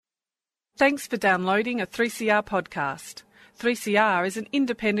Thanks for downloading a 3CR podcast. 3CR is an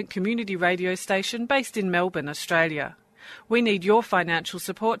independent community radio station based in Melbourne, Australia. We need your financial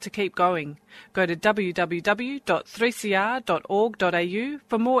support to keep going. Go to www.3cr.org.au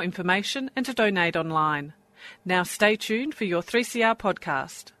for more information and to donate online. Now stay tuned for your 3CR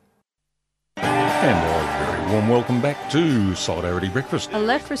podcast. And a very warm welcome back to Solidarity Breakfast. A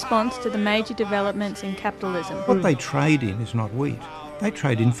left response to the major developments in capitalism. What they trade in is not wheat. They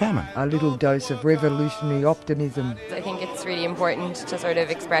trade in famine. A little dose of revolutionary optimism. I think it's really important to sort of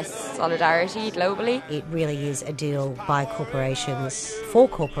express solidarity globally. It really is a deal by corporations, for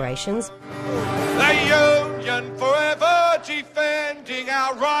corporations. The Union forever defending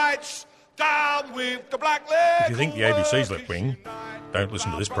our rights. Down with the black leg. If you think the ABC's left wing, don't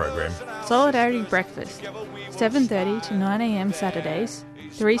listen to this program. Solidarity Breakfast, 7:30 to 9am Saturdays,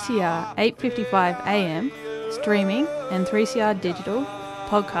 3CR 8:55am, streaming and 3CR digital,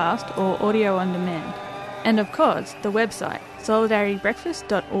 podcast or audio on demand. And of course, the website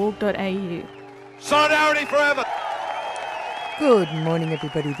solidaritybreakfast.org.au. Solidarity forever. Good morning,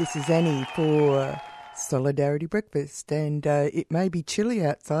 everybody. This is Annie for Solidarity Breakfast, and it may be chilly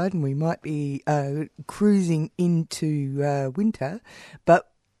outside and we might be cruising into winter, but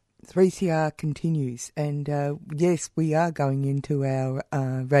 3CR continues, and yes, we are going into our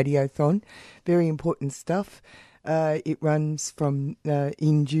radiothon. Very important stuff. It runs from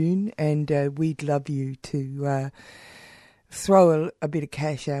in June, and we'd love you to throw a bit of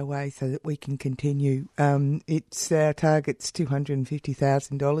cash our way so that we can continue. It's our target's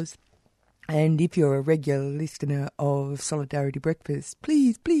 $250,000. And if you're a regular listener of Solidarity Breakfast,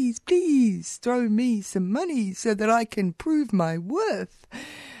 please, please, please throw me some money so that I can prove my worth.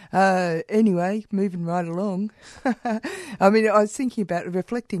 Anyway, moving right along. I mean, I was thinking about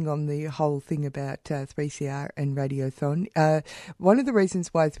reflecting on the whole thing about 3CR and Radiothon. One of the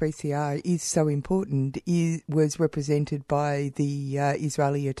reasons why 3CR is so important was represented by the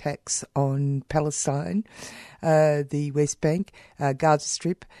Israeli attacks on Palestine, the West Bank, Gaza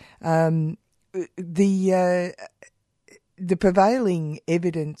Strip. The prevailing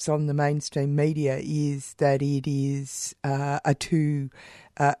evidence on the mainstream media is that it is an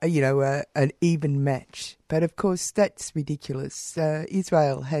even match. But of course, that's ridiculous.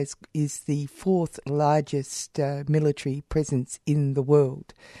 Israel is the fourth largest military presence in the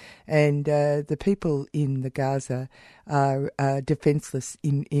world, and the people in the Gaza are defenceless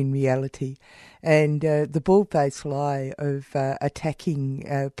in reality. And the bald-faced lie of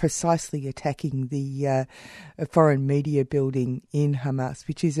precisely attacking the foreign media building in Hamas,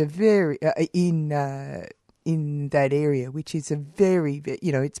 which is a very in that area, which is a very,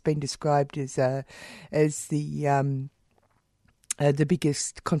 it's been described as the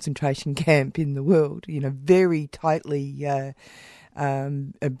biggest concentration camp in the world. Very tightly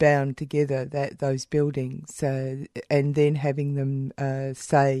bound together those buildings, and then having them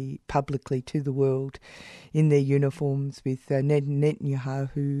say publicly to the world in their uniforms with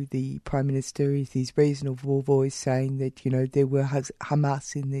Netanyahu, the Prime Minister, is his reasonable voice saying that, there were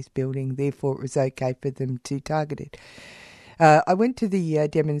Hamas in this building, therefore it was okay for them to target it. I went to the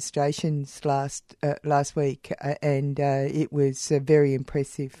demonstrations last week, and it was a very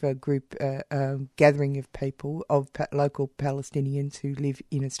impressive group gathering of people, of local Palestinians who live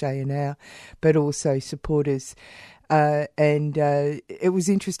in Australia now, but also supporters. And it was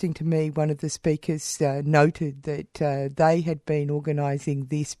interesting to me, one of the speakers noted that they had been organising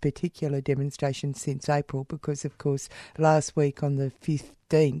this particular demonstration since April because, of course, last week on the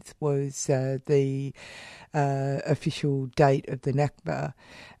 15th was the official date of the Nakba,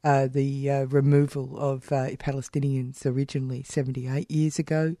 the removal of Palestinians originally 78 years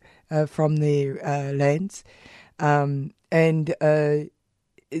ago from their lands.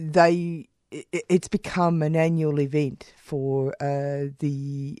 It's become an annual event for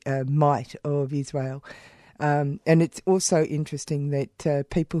the might of Israel. And it's also interesting that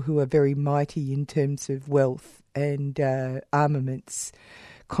people who are very mighty in terms of wealth and armaments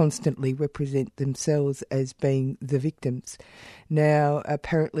constantly represent themselves as being the victims. Now,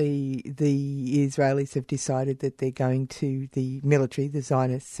 apparently the Israelis have decided that they're going to, the military, the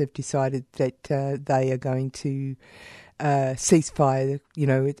Zionists, have decided that they are going to ceasefire,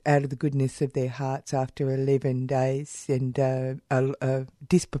 out of the goodness of their hearts after 11 days and a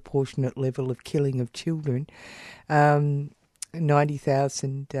disproportionate level of killing of children.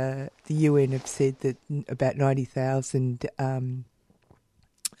 90,000, the UN have said that about 90,000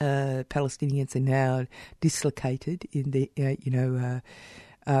 Palestinians are now dislocated in the,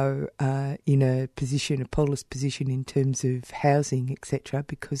 are in a position, a polis position in terms of housing, etc.,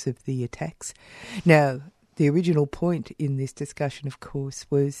 because of the attacks. Now, the original point in this discussion, of course,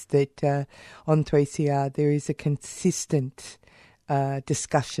 was that on 3CR there is a consistent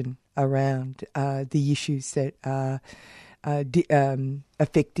discussion around the issues that are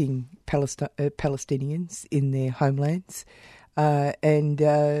affecting Palestinians in their homelands. And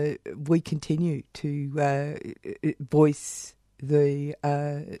we continue to voice the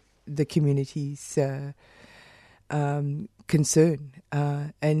community's concern,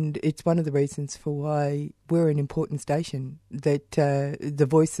 and it's one of the reasons for why we're an important station, that the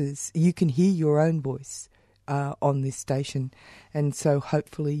voices, you can hear your own voice on this station, and so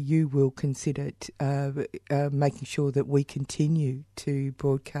hopefully you will consider making sure that we continue to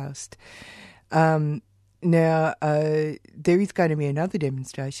broadcast. Now, there is going to be another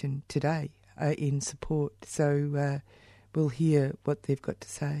demonstration today in support, so we'll hear what they've got to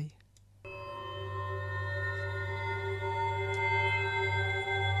say.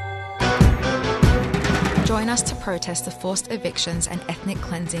 Join us to protest the forced evictions and ethnic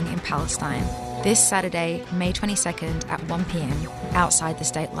cleansing in Palestine this Saturday, May 22nd at 1 p.m. outside the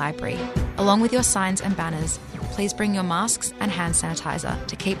State Library. Along with your signs and banners, please bring your masks and hand sanitizer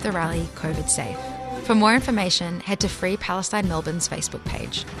to keep the rally COVID safe. For more information, head to Free Palestine Melbourne's Facebook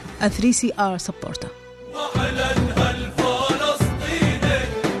page. A 3CR supporter.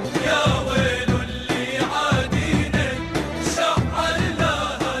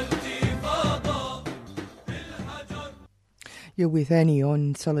 You're with Annie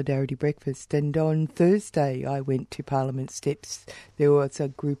on Solidarity Breakfast, and on Thursday I went to Parliament Steps. There was a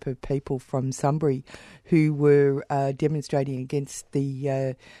group of people from Sunbury who were demonstrating against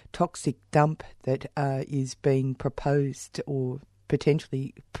the toxic dump that is being proposed or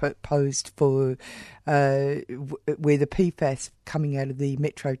potentially proposed for where the PFAS coming out of the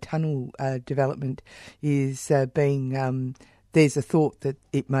Metro Tunnel development is being, there's a thought that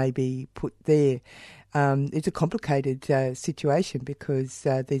it may be put there. It's a complicated situation because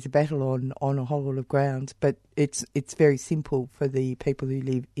there's a battle on a whole lot of grounds, but it's very simple for the people who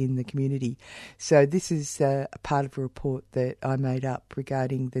live in the community. So this is a part of a report that I made up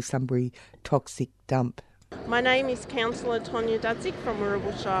regarding the Sunbury toxic dump. My name is Councillor Tonya Dudzik from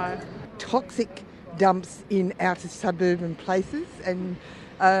Wirrabul Shire. Toxic dumps in outer suburban places, and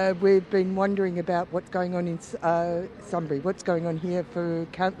we've been wondering about what's going on in Sunbury. What's going on here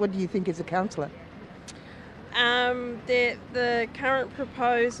what do you think as a councillor? The current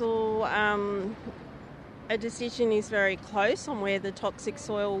proposal, a decision is very close on where the toxic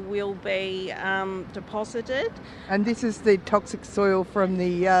soil will be deposited. And this is the toxic soil from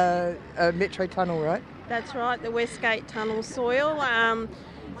the Metro Tunnel, right? That's right, the Westgate Tunnel soil.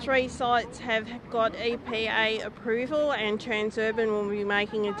 3 sites have got EPA approval, and Transurban will be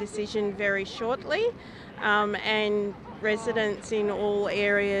making a decision very shortly. And residents in all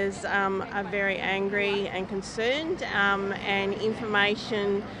areas are very angry and concerned, and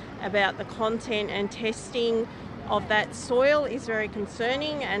information about the content and testing of that soil is very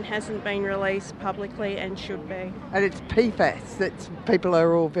concerning and hasn't been released publicly and should be. And it's PFAS that people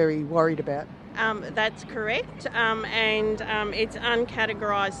are all very worried about. That's correct, and it's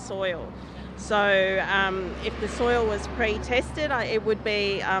uncategorised soil. So if the soil was pre-tested, it would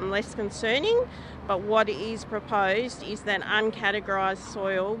be less concerning. But what is proposed is that uncategorised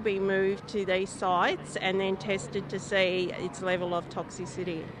soil be moved to these sites and then tested to see its level of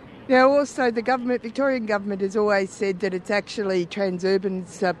toxicity. Now, also, the Victorian government has always said that it's actually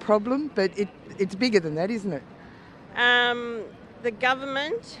Transurban's problem, but it's bigger than that, isn't it? The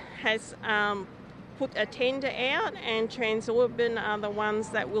government has put a tender out, and Transurban are the ones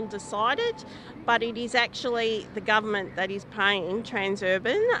that will decide it, but it is actually the government that is paying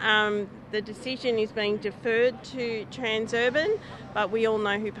Transurban. The decision is being deferred to Transurban, but we all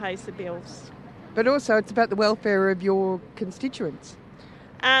know who pays the bills. But also it's about the welfare of your constituents.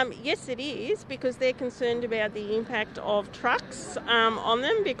 Yes, it is, because they're concerned about the impact of trucks on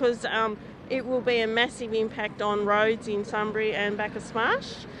them, because it will be a massive impact on roads in Sunbury and Bacchus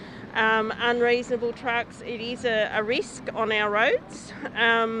Marsh. Unreasonable trucks, it is a risk on our roads.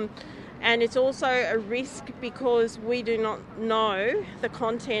 And it's also a risk because we do not know the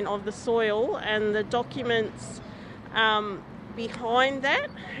content of the soil, and the documents behind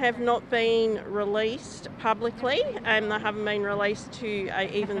that have not been released publicly, and they haven't been released to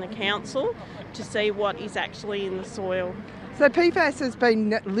even the council to see what is actually in the soil. So PFAS has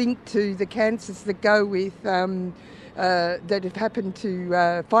been linked to the cancers that go with that have happened to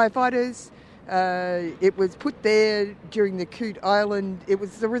firefighters. It was put there during the Coot Island. It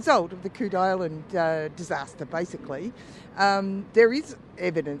was the result of the Coot Island disaster, basically. There is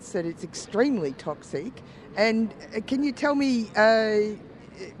evidence that it's extremely toxic. And can you tell me,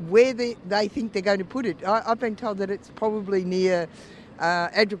 where they think they're going to put it. I've been told that it's probably near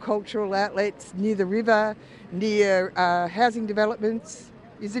agricultural outlets, near the river, near housing developments.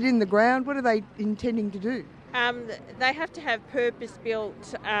 Is it in the ground? What are they intending to do? They have to have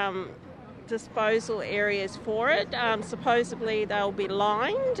purpose-built disposal areas for it. Supposedly they'll be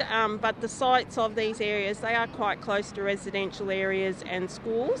lined, but the sites of these areas, they are quite close to residential areas and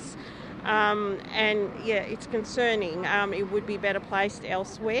schools. It's concerning. It would be better placed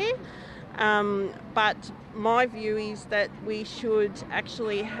elsewhere. But my view is that we should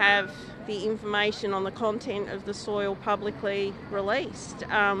actually have the information on the content of the soil publicly released.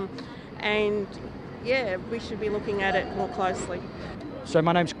 We should be looking at it more closely. So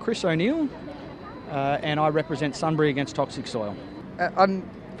my name's Chris O'Neill, and I represent Sunbury Against Toxic Soil. I'm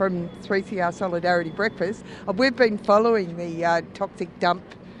from 3CR Solidarity Breakfast. We've been following the toxic dump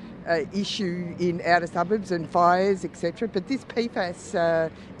issue in outer suburbs and fires, etc. But this PFAS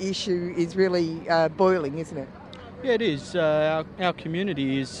issue is really boiling, isn't it? Yeah, it is. Our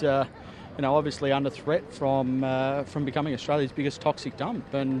community is, obviously under threat from becoming Australia's biggest toxic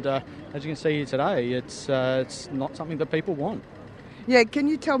dump. And as you can see here today, it's not something that people want. Yeah, can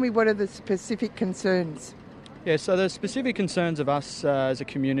you tell me what are the specific concerns? Yeah, so the specific concerns of us as a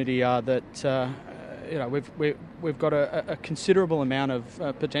community are that we've got a considerable amount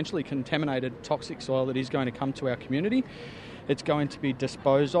of potentially contaminated toxic soil that is going to come to our community. It's going to be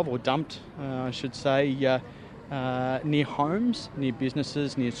disposed of or dumped, I should say, near homes, near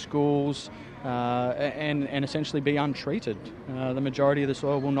businesses, near schools, and essentially be untreated. The majority of the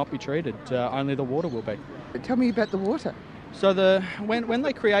soil will not be treated. Only the water will be. Tell me about the water. So when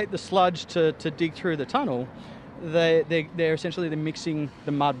they create the sludge to dig through the tunnel, they're essentially mixing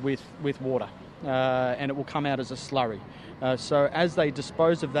the mud with water, and it will come out as a slurry. So as they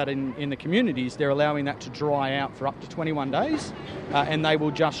dispose of that in the communities, they're allowing that to dry out for up to 21 days, and they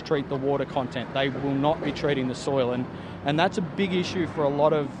will just treat the water content. They will not be treating the soil, and that's a big issue for a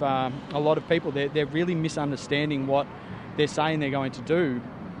lot of people. They're really misunderstanding what they're saying they're going to do.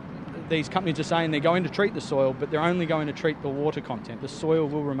 These companies are saying they're going to treat the soil, but they're only going to treat the water content. The soil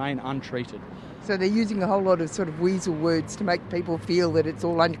will remain untreated. So they're using a whole lot of sort of weasel words to make people feel that it's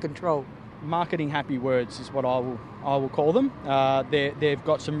all under control. Marketing happy words is what I will call them. They've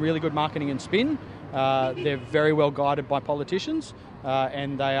got some really good marketing and spin. They're very well guided by politicians,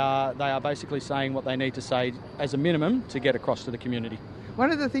 and they are basically saying what they need to say as a minimum to get across to the community. One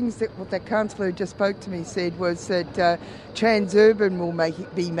of the things that councillor who just spoke to me said was that Transurban will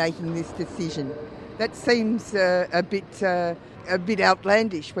be making this decision. That seems a bit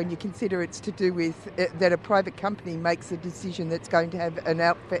outlandish when you consider it's to do with that a private company makes a decision that's going to have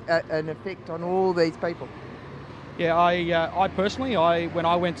an effect on all these people. Yeah, I personally, when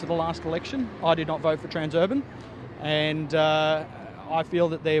I went to the last election, I did not vote for Transurban, and I feel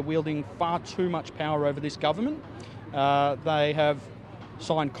that they're wielding far too much power over this government. They have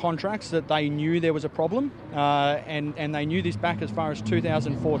signed contracts that they knew there was a problem, and they knew this back as far as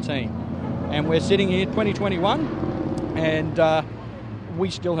 2014. And we're sitting here 2021, and we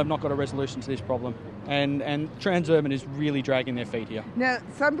still have not got a resolution to this problem. And Transurban is really dragging their feet here. Now,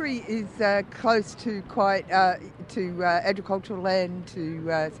 Sunbury is close to quite to agricultural land,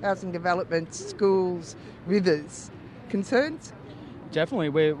 to housing developments, schools, rivers. Concerns? Definitely.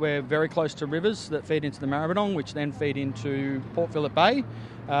 We're very close to rivers that feed into the Maribyrnong, which then feed into Port Phillip Bay.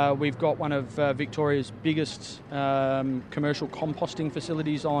 We've got one of Victoria's biggest commercial composting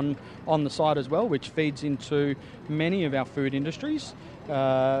facilities on the site as well, which feeds into many of our food industries.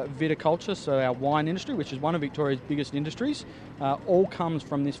 Viticulture, so our wine industry, which is one of Victoria's biggest industries, all comes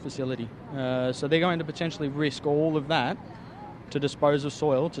from this facility. So they're going to potentially risk all of that to dispose of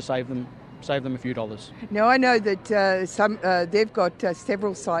soil to save them a few dollars. Now, I know that they've got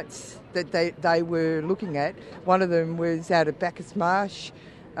several sites that they were looking at. One of them was out of Bacchus Marsh.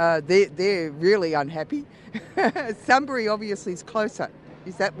 They're really unhappy. Sunbury obviously is closer.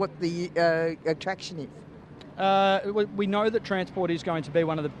 Is that what the attraction is? We know that transport is going to be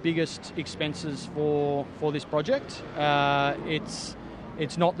one of the biggest expenses for this project.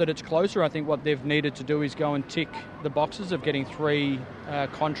 It's not that it's closer. I think what they've needed to do is go and tick the boxes of getting 3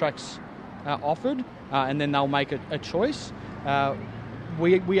 contracts offered, and then they'll make a choice.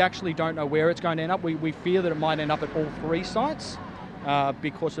 We actually don't know where it's going to end up. We fear that it might end up at all 3 sites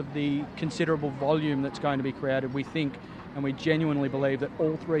because of the considerable volume that's going to be created. We think, and we genuinely believe, that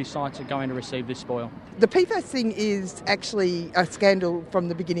all 3 sites are going to receive this spoil. The PFAS thing is actually a scandal from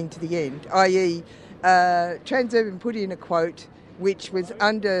the beginning to the end, i.e. Transurban put in a quote which was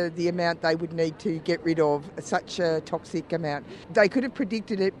under the amount they would need to get rid of such a toxic amount. They could have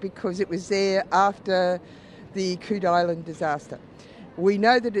predicted it because it was there after the Coode Island disaster. We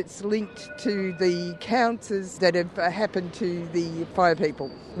know that it's linked to the cancers that have happened to the fire people.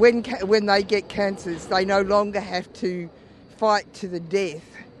 When they get cancers, they no longer have to fight to the death,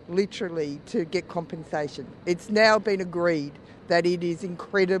 literally, to get compensation. It's now been agreed that it is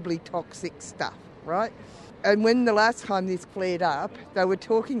incredibly toxic stuff, right? And when the last time this flared up, they were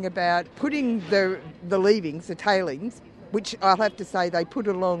talking about putting the leavings, the tailings, which I'll have to say they put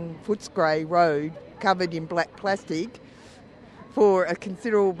along Footscray Road covered in black plastic for a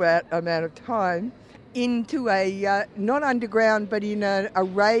considerable amount of time, into a, not underground, but in a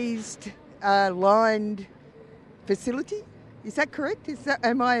raised, lined facility. Is that correct?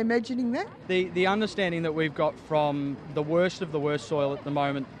 Am I imagining that? The understanding that we've got from the worst of the worst soil at the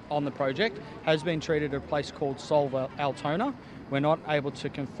moment on the project has been treated at a place called Solve Altona. We're not able to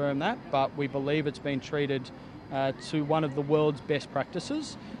confirm that, but we believe it's been treated to one of the world's best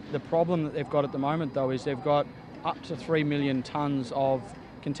practices. The problem that they've got at the moment, though, is they've got up to 3 million tonnes of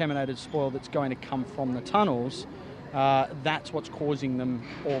contaminated soil that's going to come from the tunnels. That's what's causing them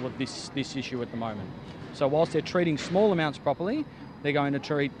all of this issue at the moment. So whilst they're treating small amounts properly, they're going to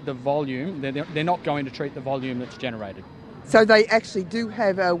treat the volume. They're not going to treat the volume that's generated. So they actually do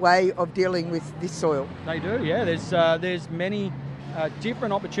have a way of dealing with this soil? They do, yeah. There's many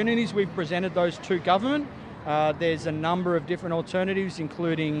different opportunities. We've presented those to government. There's a number of different alternatives,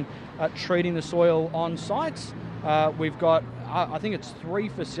 including treating the soil on site. We've got, I think it's 3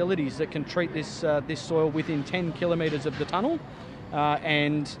 facilities that can treat this soil within 10 kilometres of the tunnel.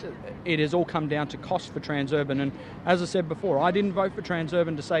 And it has all come down to cost for Transurban. And as I said before, I didn't vote for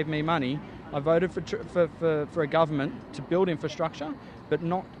Transurban to save me money. I voted for a government to build infrastructure, but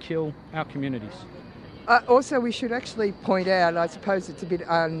not kill our communities. Also, we should actually point out, I suppose it's a bit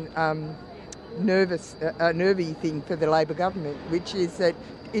nervy thing for the Labor government, which is that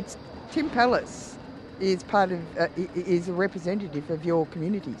it's Tim Pallas is is a representative of your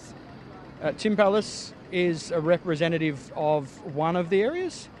communities. Tim Pallas is a representative of one of the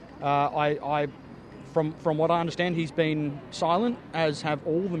areas. From what I understand, he's been silent, as have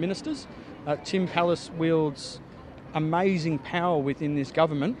all the ministers. Tim Pallas wields amazing power within this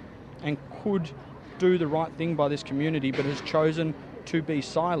government and could do the right thing by this community, but has chosen to be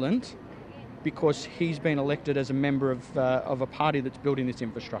silent because he's been elected as a member of a party that's building this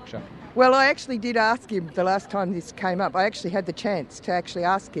infrastructure. Well, I actually did ask him the last time this came up. I actually had the chance to actually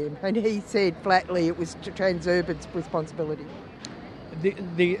ask him, and he said flatly it was Transurban's responsibility.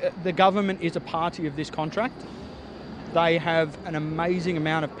 The government is a party of this contract. They have an amazing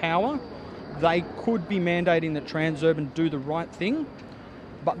amount of power. They could be mandating that Transurban do the right thing,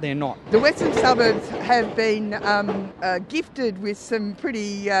 but they're not. The western suburbs have been gifted with some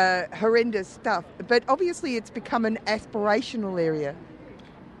pretty horrendous stuff, but obviously it's become an aspirational area.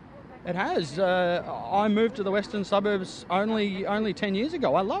 It has. I moved to the western suburbs only 10 years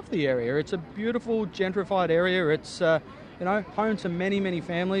ago. I love the area. It's a beautiful, gentrified area. It's home to many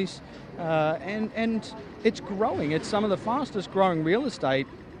families, and it's growing. It's some of the fastest growing real estate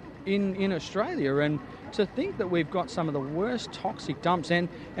in Australia, and to think that we've got some of the worst toxic dumps and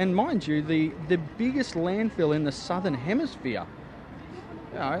mind you, the biggest landfill in the southern hemisphere,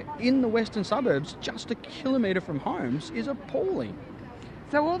 in the western suburbs, just a kilometre from homes, is appalling.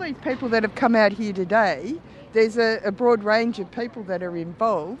 So all these people that have come out here today, there's a broad range of people that are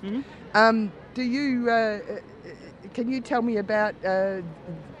involved. Mm-hmm. Can you tell me about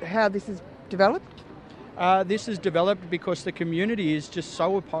how this is developed? This is developed because the community is just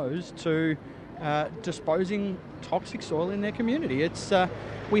so opposed to disposing toxic soil in their community.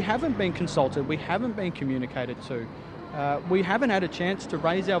 We haven't been consulted, we haven't been communicated to, we haven't had a chance to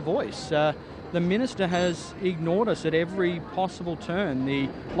raise our voice. The minister has ignored us at every possible turn. The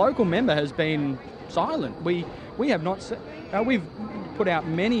local member has been silent. We have not. We've put out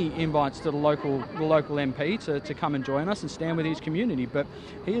many invites to the local MP to come and join us and stand with his community, but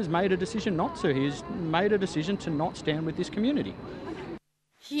he has made a decision not to. He has made a decision to not stand with this community.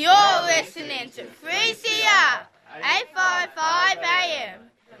 You're listening to 3CR 855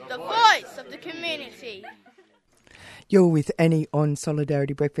 AM, the voice of the community. You're with Annie on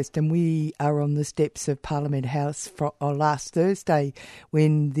Solidarity Breakfast, and we are on the steps of Parliament House last Thursday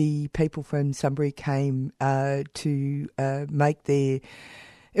when the people from Sunbury came to make their...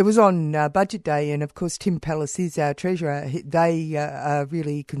 It was on Budget Day, and of course Tim Pallas is our Treasurer. They are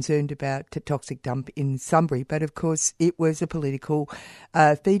really concerned about the toxic dump in Sunbury, but of course it was a political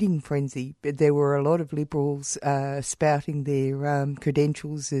feeding frenzy. There were a lot of Liberals spouting their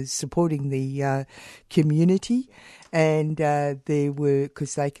credentials as supporting the community, And there were,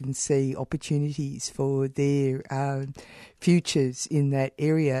 because they can see opportunities for their futures in that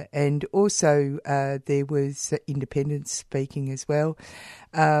area. And also there was independence speaking as well.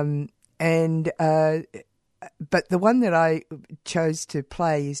 But the one that I chose to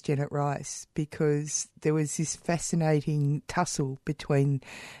play is Janet Rice, because there was this fascinating tussle between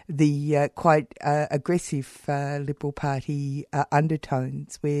the quite aggressive Liberal Party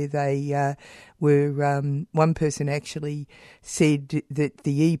undertones, where they were, one person actually said that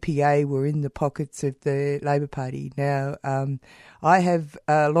the EPA were in the pockets of the Labor Party. Now, I have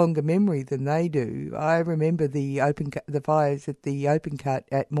a longer memory than they do. I remember the fires at the open cut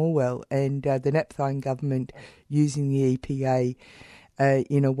at Morwell and the Napthine government using the EPA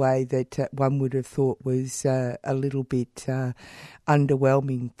in a way that one would have thought was a little bit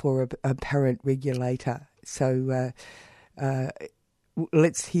underwhelming for a parent regulator. So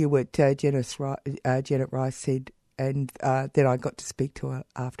let's hear what Janet Rice said, and then I got to speak to her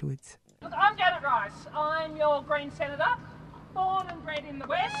afterwards. Look, I'm Janet Rice. I'm your Green Senator, born and bred in the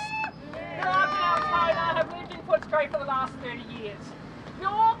West. Grew up in Altona, have lived in Footscray for the last 30 years.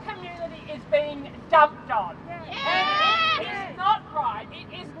 Your community is being dumped on. And it is not right,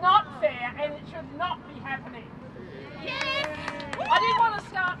 it is not fair, and it should not be happening. I did want to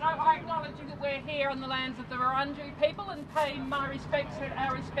start by acknowledging that we're here on the lands of the Wurundjeri people and pay our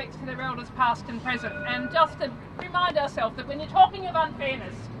respects to their elders past and present. And just to remind ourselves that when you're talking of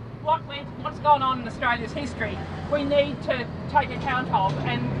unfairness, what's gone on in Australia's history, we need to take account of,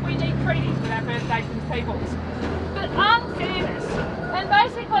 and we need treaties with our First Nations peoples. But unfairness, and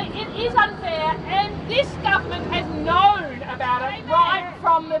basically it is unfair, and this government has known about it right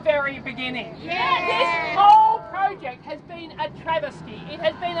from the very beginning. This whole project has been a travesty. It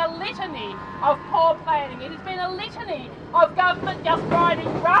has been a litany of poor planning. It has been a litany of government just riding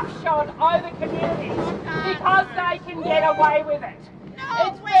roughshod over communities because they can get away with it.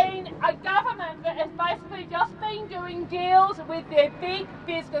 It's been a government that has basically just been doing deals with their big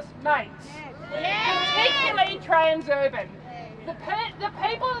business mates, particularly Transurban. The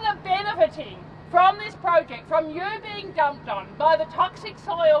people that are benefiting from this project, from you being dumped on, by the toxic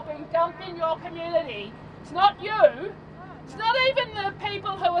soil being dumped in your community, it's not you. It's not even the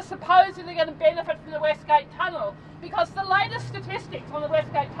people who are supposedly going to benefit from the Westgate Tunnel, because the latest statistics on the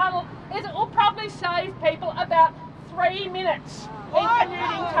Westgate Tunnel is it will probably save people about 3 minutes in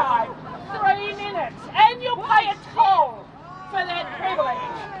commuting time. 3 minutes. And you'll pay a toll for that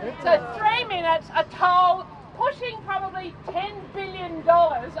privilege. So 3 minutes, a toll, pushing probably $10 billion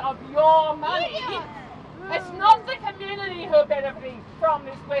of your money. It's not the community who are benefiting from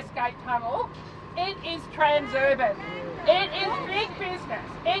this Westgate Tunnel. It is Transurban. It is big business.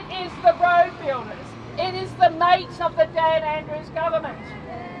 It is the road builders. It is the mates of the Dan Andrews government.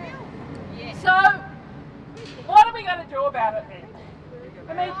 So, what are we going to do about it then?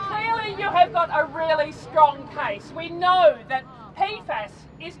 I mean, clearly you have got a really strong case. We know that PFAS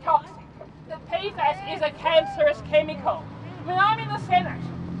is toxic, that PFAS is a cancerous chemical. I mean, I'm in the Senate,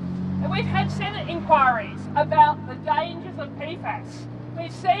 and we've had Senate inquiries about the dangers of PFAS.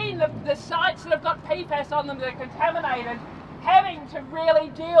 We've seen the sites that have got PFAS on them that are contaminated having to really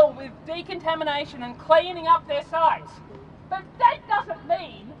deal with decontamination and cleaning up their sites. But that doesn't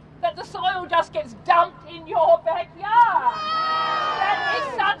mean that the soil just gets dumped in your backyard. That is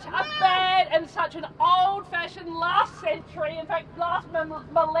such a bad and such an old-fashioned last century, in fact last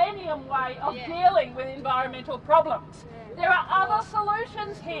millennium way of dealing with environmental problems. There are other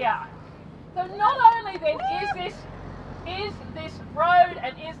solutions here. So not only then is this road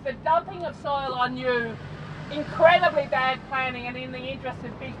and is the dumping of soil on you incredibly bad planning and in the interest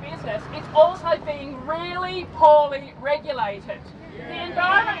of big business, it's also being really poorly regulated. The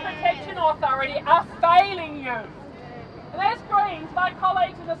Environment Protection Authority are failing you. And as Greens, my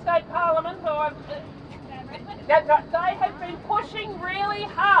colleagues in the State Parliament, they have been pushing really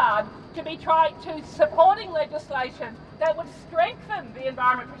hard to be supporting legislation that would strengthen the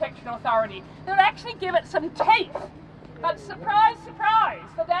Environment Protection Authority, that would actually give it some teeth. But surprise, surprise,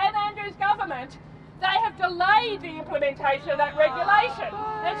 the Dan Andrews government, they have delayed the implementation of that regulation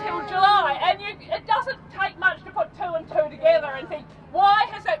until July. And it doesn't take much to put 2 and 2 together and think, why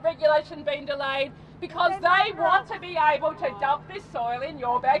has that regulation been delayed? Because they want to be able to dump this soil in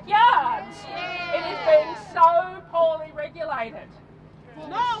your backyards. It is being so poorly regulated.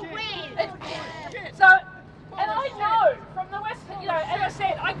 No way! So, and I know from the West, as I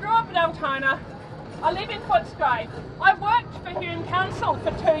said, I grew up in Altona. I live in Footscray. I worked for Hume Council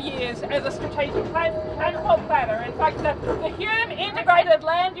for 2 years as a strategic transport planner. In fact, the Hume Integrated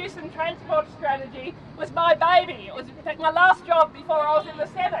Land Use and Transport Strategy was my baby. It was, in fact, my last job before I was in the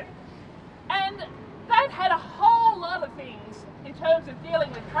Senate. And that had a whole whole lot of things in terms of dealing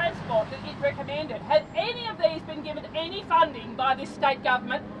with transport that it recommended. Has any of these been given any funding by this state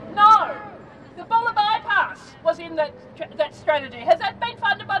government? No. The Bulla bypass was in that strategy. Has that been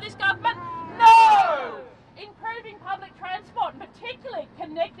funded by this government? No. Improving public transport, and particularly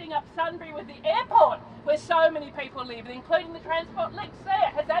connecting up Sunbury with the airport, where so many people live, including the transport links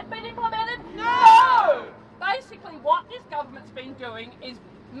there. Has that been implemented? No. Basically, what this government's been doing is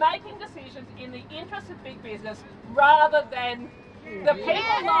making decisions in the interest of big business rather than the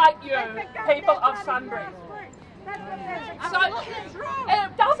people like you, people of Sunbury. So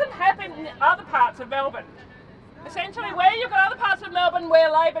it doesn't happen in other parts of Melbourne. Essentially, where you've got other parts of Melbourne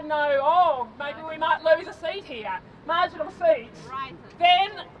where Labor know, maybe we might lose a seat here, marginal seats,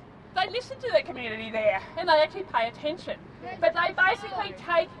 then they listen to their community there and they actually pay attention. But they basically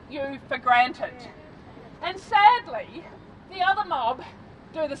take you for granted. And sadly, the other mob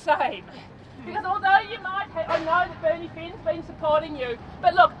do the same. Because although you might I know that Bernie Finn's been supporting you,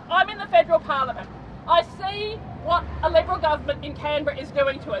 but look, I'm in the federal parliament. I see what a Liberal government in Canberra is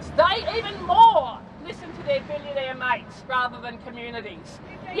doing to us. They even more listen to their billionaire mates rather than communities.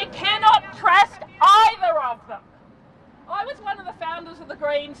 You cannot trust either of them. I was one of the founders of the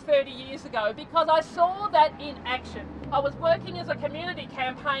Greens 30 years ago because I saw that in action. I was working as a community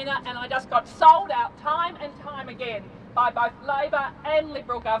campaigner and I just got sold out time and time again by both Labor and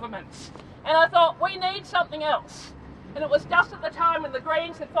Liberal governments. And I thought, we need something else. And it was just at the time when the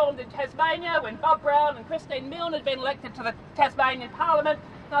Greens had formed in Tasmania, when Bob Brown and Christine Milne had been elected to the Tasmanian Parliament,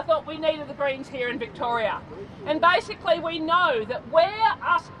 and I thought we needed the Greens here in Victoria. And basically we know that where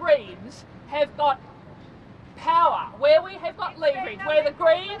us Greens have got power, where we have got leverage, where the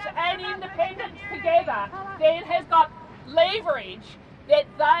Greens and Independents together then have got leverage, that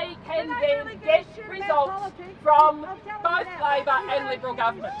they can then get results from both Labor and Liberal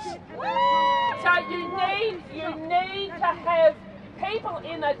governments. So you need to have people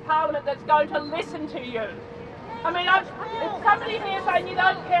in that Parliament that's going to listen to you. I mean, if somebody here saying you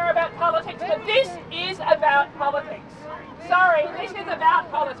don't care about politics, but this is about politics. Sorry, this is about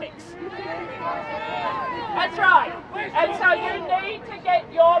politics. That's right. And so you need to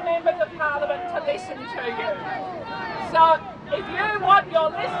get your members of Parliament to listen to you. So if you want your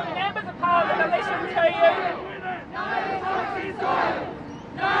members of Parliament to listen to you... No toxic soil!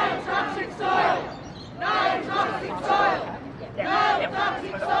 No toxic soil! No toxic soil! No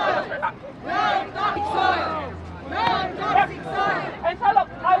toxic soil! No toxic soil! No toxic soil! And so look,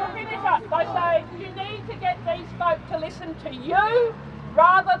 I will finish up by saying you need to get these folk to listen to you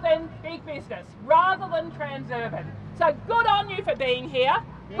rather than big business, rather than Transurban. So good on you for being here.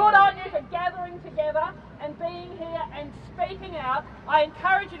 Good on you for gathering together and being here and speaking out. I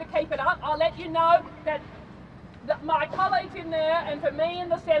encourage you to keep it up. I'll let you know that my colleagues in there and for me in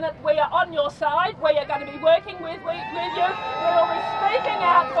the Senate, we are on your side. We are going to be working with you. We will be speaking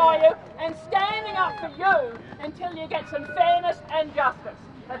out for you and standing up for you until you get some fairness and justice.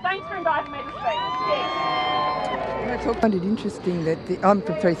 So thanks for inviting me to speak. Yes. I find it interesting that I'm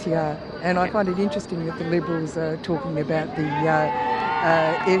from 3CR, and I find it interesting that the Liberals are talking about the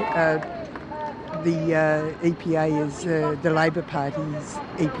EPA as the Labor Party's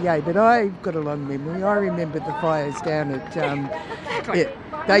EPA, but I've got a long memory. I remember the fires down at...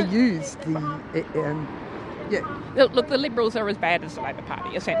 they used the... Look, the Liberals are as bad as the Labor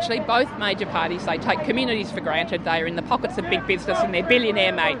Party, essentially. Both major parties, they take communities for granted. They are in the pockets of big business and their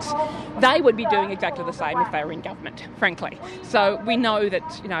billionaire mates. They would be doing exactly the same if they were in government, frankly. So we know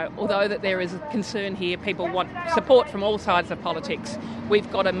that, although that there is a concern here, people want support from all sides of politics, we've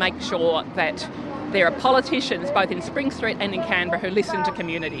got to make sure that there are politicians, both in Spring Street and in Canberra, who listen to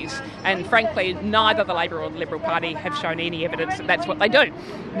communities. And frankly, neither the Labor or the Liberal Party have shown any evidence that that's what they do.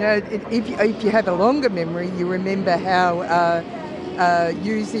 Now, if you have a longer memory, you remember how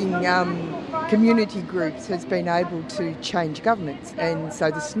using community groups has been able to change governments. And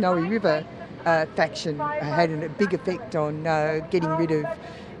so the Snowy River faction had a big effect on getting rid of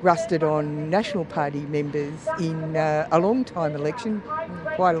rusted-on National Party members in a long-time election,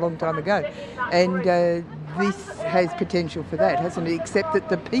 quite a long time ago. And this has potential for that, hasn't it? Except that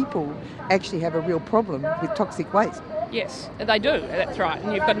the people actually have a real problem with toxic waste. Yes, they do, that's right.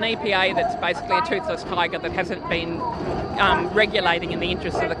 And you've got an EPA that's basically a toothless tiger that hasn't been regulating in the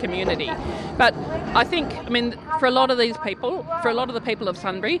interests of the community. But I think, for a lot of these people, for a lot of the people of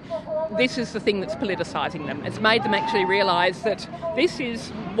Sunbury, this is the thing that's politicising them. It's made them actually realise that this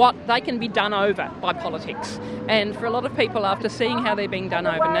is what they can be done over by politics. And for a lot of people, after seeing how they're being done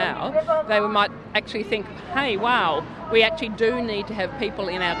over now, they might actually think, hey, wow, we actually do need to have people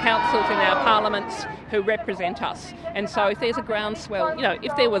in our councils, in our parliaments who represent us. And so if there's a groundswell,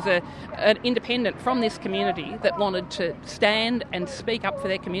 if there was an independent from this community that wanted to stand and speak up for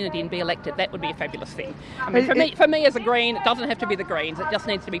their community and be elected, that would be a fabulous thing. I mean, for me as a Green, it doesn't have to be the Greens. It just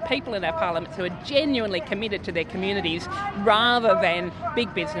needs to be people in our parliaments who are genuinely committed to their communities rather than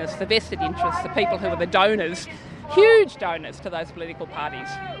big business, the vested interests, the people who are the donors, huge donors to those political parties.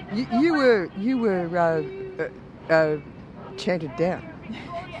 You were chanted down.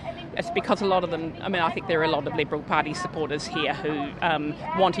 It's because a lot of them, I think there are a lot of Liberal Party supporters here who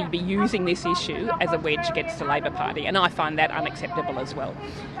want to be using this issue as a wedge against the Labor Party, and I find that unacceptable as well.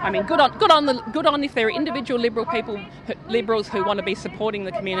 I mean, good on if there are individual Liberals who want to be supporting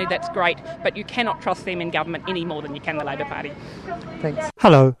the community, that's great, but you cannot trust them in government any more than you can the Labor Party. Thanks.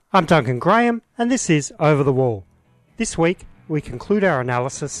 Hello, I'm Duncan Graham, and this is Over the Wall. This week, we conclude our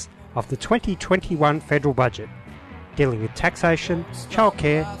analysis of the 2021 federal budget, dealing with taxation,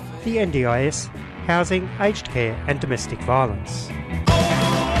 childcare, the NDIS, housing, aged care and domestic violence.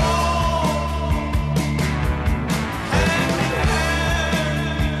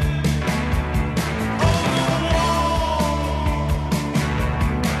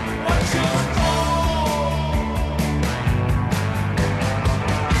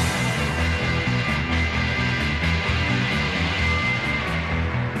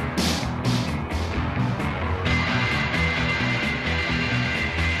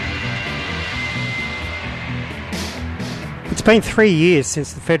 It's been 3 years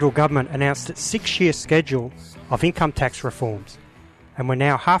since the federal government announced its 6-year schedule of income tax reforms, and we're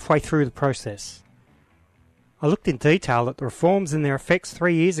now halfway through the process. I looked in detail at the reforms and their effects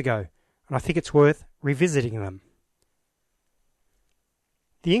 3 years ago, and I think it's worth revisiting them.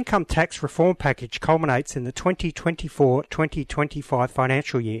 The income tax reform package culminates in the 2024-2025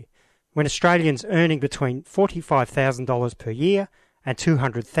 financial year, when Australians earning between $45,000 per year and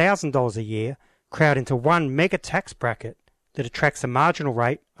 $200,000 a year crowd into one mega tax bracket that attracts a marginal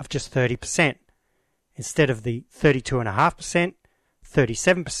rate of just 30%, instead of the 32.5%,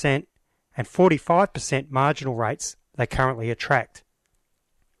 37% and 45% marginal rates they currently attract.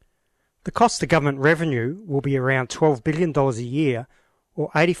 The cost to government revenue will be around $12 billion a year, or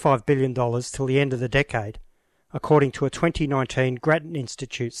 $85 billion till the end of the decade, according to a 2019 Grattan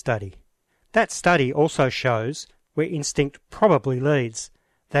Institute study. That study also shows, where instinct probably leads,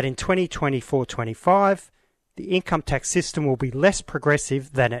 that in 2024-25, the income tax system will be less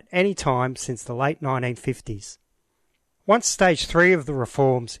progressive than at any time since the late 1950s. Once Stage 3 of the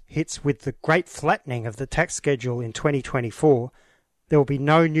reforms hits with the great flattening of the tax schedule in 2024, there will be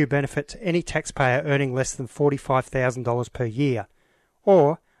no new benefit to any taxpayer earning less than $45,000 per year,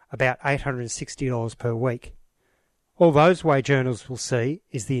 or about $860 per week. All those wage earners will see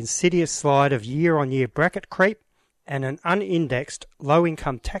is the insidious slide of year-on-year bracket creep and an unindexed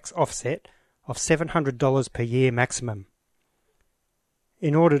low-income tax offset of $700 per year maximum.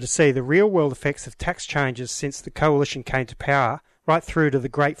 In order to see the real-world effects of tax changes since the Coalition came to power, right through to the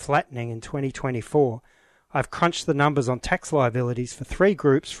great flattening in 2024, I've crunched the numbers on tax liabilities for 3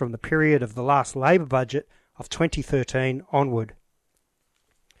 groups from the period of the last Labor budget of 2013 onward.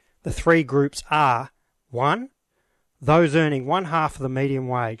 The 3 groups are 1. Those earning one half of the median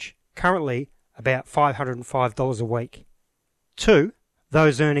wage, currently about $505 a week. 2.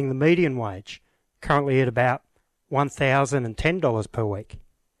 Those earning the median wage, currently at about $1,010 per week.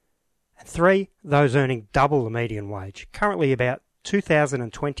 And 3. Those earning double the median wage, currently about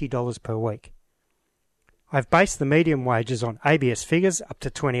 $2,020 per week. I've based the median wages on ABS figures up to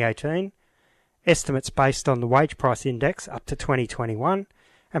 2018, estimates based on the Wage Price Index up to 2021,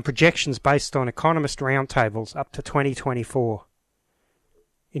 and projections based on economist roundtables up to 2024.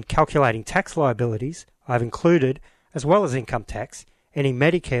 In calculating tax liabilities, I've included, as well as income tax, any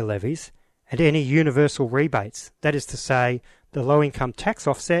Medicare levies and any universal rebates, that is to say, the low-income tax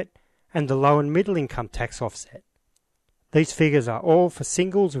offset and the low and middle-income tax offset. These figures are all for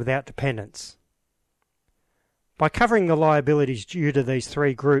singles without dependents. By covering the liabilities due to these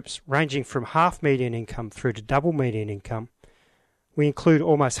 3 groups, ranging from half median income through to double median income, we include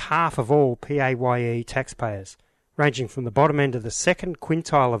almost half of all PAYE taxpayers, ranging from the bottom end of the second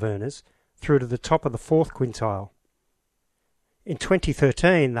quintile of earners through to the top of the fourth quintile. In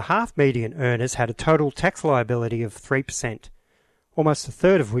 2013, the half median earners had a total tax liability of 3%, almost a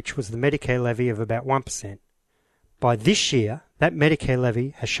third of which was the Medicare levy of about 1%. By this year, that Medicare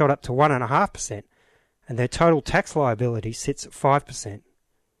levy has shot up to 1.5%, and their total tax liability sits at 5%.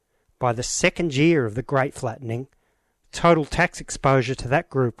 By the second year of the Great Flattening, total tax exposure to that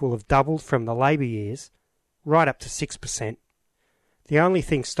group will have doubled from the Labor years, right up to 6%. The only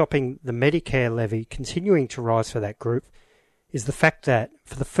thing stopping the Medicare levy continuing to rise for that group is the fact that,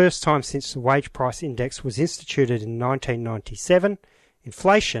 for the first time since the Wage Price Index was instituted in 1997,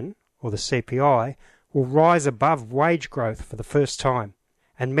 inflation, or the CPI, will rise above wage growth for the first time,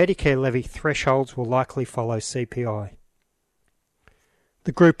 and Medicare levy thresholds will likely follow CPI.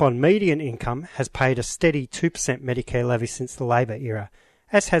 The group on median income has paid a steady 2% Medicare levy since the Labor era,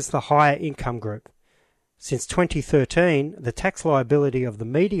 as has the higher income group. Since 2013, the tax liability of the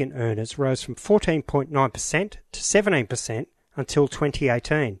median earners rose from 14.9% to 17% until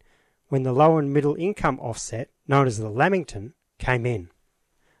 2018, when the low and middle income offset, known as the Lamington, came in.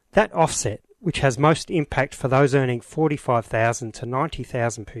 That offset, which has most impact for those earning $45,000 to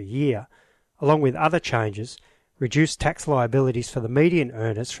 $90,000 per year, along with other changes, reduced tax liabilities for the median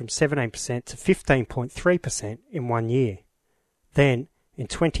earners from 17% to 15.3% in 1 year. Then, in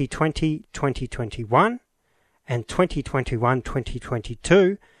 2020-2021 and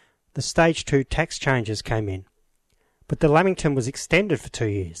 2021-2022, the Stage 2 tax changes came in. But the Lamington was extended for 2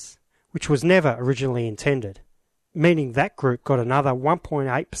 years, which was never originally intended, meaning that group got another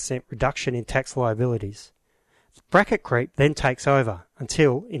 1.8% reduction in tax liabilities. Bracket creep then takes over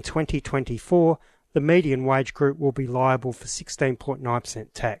until, in 2024, the median wage group will be liable for 16.9%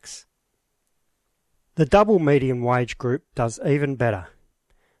 tax. The double median wage group does even better.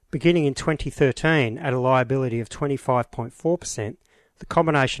 Beginning in 2013 at a liability of 25.4%, the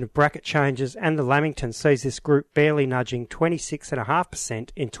combination of bracket changes and the Lamington sees this group barely nudging 26.5%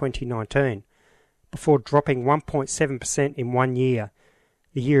 in 2019, before dropping 1.7% in 1 year,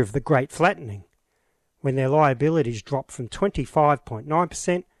 the year of the Great Flattening, when their liabilities dropped from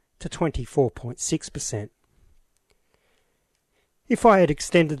 25.9% to 24.6%. If I had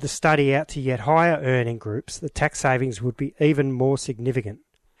extended the study out to yet higher earning groups, the tax savings would be even more significant.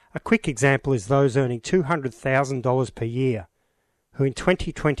 A quick example is those earning $200,000 per year, who in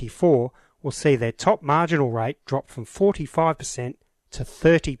 2024 will see their top marginal rate drop from 45% to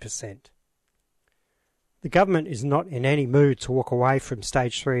 30%. The government is not in any mood to walk away from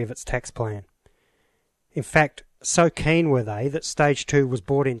Stage 3 of its tax plan. In fact, so keen were they that Stage 2 was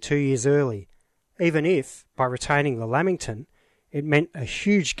brought in 2 years early, even if, by retaining the Lamington, it meant a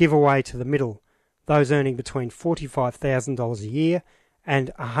huge giveaway to the middle, those earning between $45,000 a year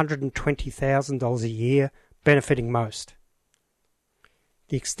and $120,000 a year, benefiting most.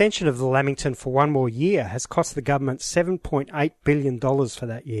 The extension of the Lamington for 1 more year has cost the government $7.8 billion for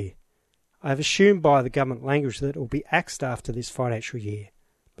that year. I have assumed by the government language that it will be axed after this financial year,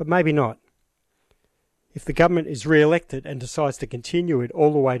 but maybe not. If the government is re-elected and decides to continue it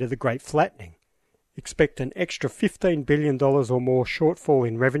all the way to the Great Flattening, expect an extra $15 billion or more shortfall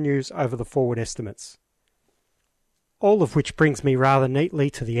in revenues over the forward estimates. All of which brings me rather neatly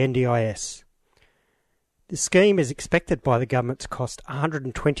to the NDIS. The scheme is expected by the government to cost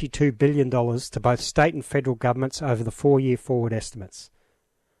 $122 billion to both state and federal governments over the 4-year forward estimates.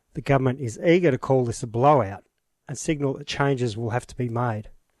 The government is eager to call this a blowout and signal that changes will have to be made.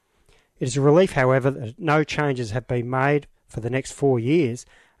 It is a relief, however, that no changes have been made for the next 4 years,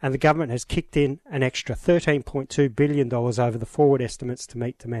 and the government has kicked in an extra $13.2 billion over the forward estimates to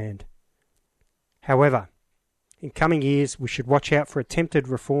meet demand. However, in coming years we should watch out for attempted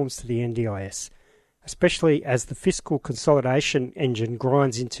reforms to the NDIS, especially as the fiscal consolidation engine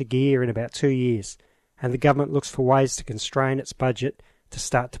grinds into gear in about 2 years, and the government looks for ways to constrain its budget to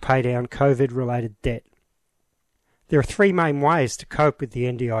start to pay down COVID-related debt. There are 3 main ways to cope with the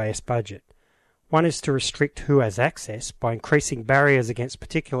NDIS budget. One is to restrict who has access by increasing barriers against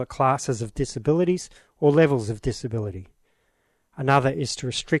particular classes of disabilities or levels of disability. Another is to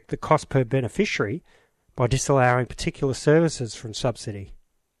restrict the cost per beneficiary by disallowing particular services from subsidy.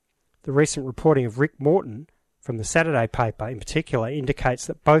 The recent reporting of Rick Morton from the Saturday paper in particular indicates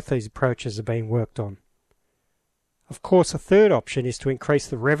that both these approaches are being worked on. Of course, a third option is to increase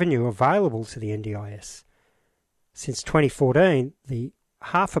the revenue available to the NDIS. Since 2014, the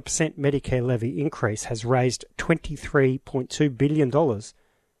 0.5% Medicare levy increase has raised $23.2 billion,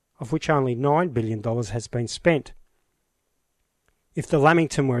 of which only $9 billion has been spent. If the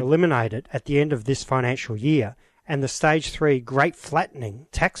Lamington were eliminated at the end of this financial year and the Stage 3 Great Flattening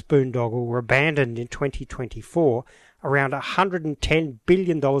tax boondoggle were abandoned in 2024, around $110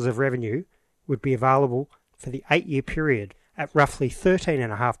 billion of revenue would be available for the 8-year period at roughly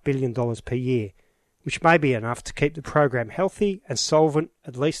 $13.5 billion per year, which may be enough to keep the program healthy and solvent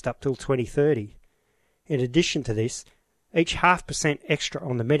at least up till 2030. In addition to this, each 0.5% extra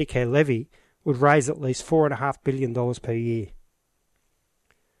on the Medicare levy would raise at least $4.5 billion per year.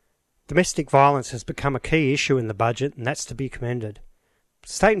 Domestic violence has become a key issue in the budget, and that's to be commended.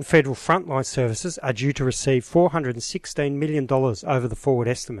 State and federal frontline services are due to receive $416 million over the forward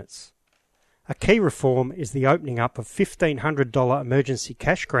estimates. A key reform is the opening up of $1,500 emergency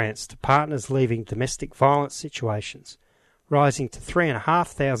cash grants to partners leaving domestic violence situations, rising to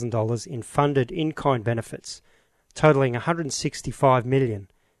 $3,500 in funded in-kind benefits, totalling $165 million.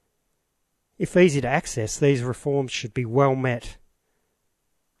 If easy to access, these reforms should be well met.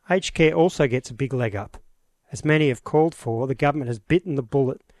 Aged care also gets a big leg up. As many have called for, the government has bitten the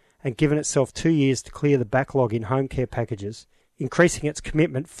bullet and given itself 2 years to clear the backlog in home care packages, increasing its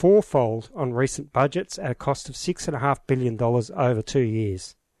commitment fourfold on recent budgets at a cost of $6.5 billion over 2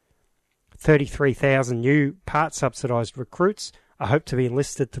 years. 33,000 new part-subsidised recruits are hoped to be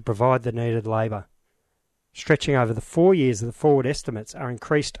enlisted to provide the needed labour. Stretching over the 4 years of the forward estimates are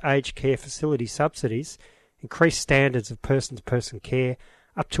increased aged care facility subsidies, increased standards of person-to-person care,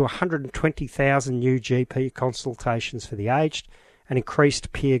 up to 120,000 new GP consultations for the aged, and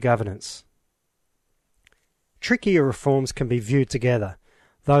increased peer governance. Trickier reforms can be viewed together,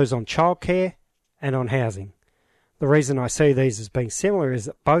 those on childcare and on housing. The reason I see these as being similar is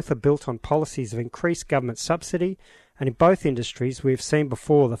that both are built on policies of increased government subsidy, and in both industries we have seen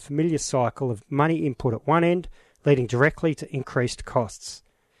before the familiar cycle of money input at one end leading directly to increased costs.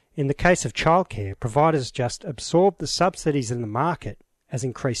 In the case of childcare, providers just absorb the subsidies in the market as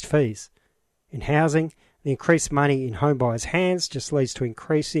increased fees. In housing, the increased money in home buyers' hands just leads to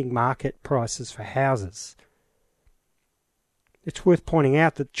increasing market prices for houses. It's worth pointing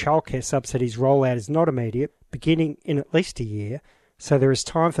out that childcare subsidies rollout is not immediate, beginning in at least a year, so there is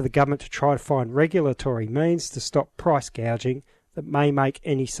time for the government to try to find regulatory means to stop price gouging that may make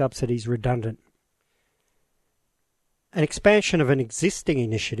any subsidies redundant. An expansion of an existing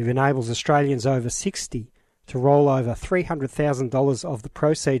initiative enables Australians over 60 to roll over $300,000 of the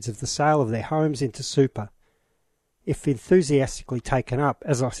proceeds of the sale of their homes into super. If enthusiastically taken up,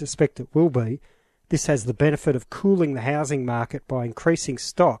 as I suspect it will be, this has the benefit of cooling the housing market by increasing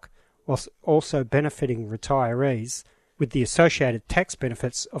stock, whilst also benefiting retirees with the associated tax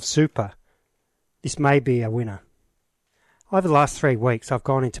benefits of super. This may be a winner. Over the last 3 weeks I've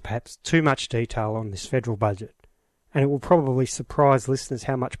gone into perhaps too much detail on this federal budget, and it will probably surprise listeners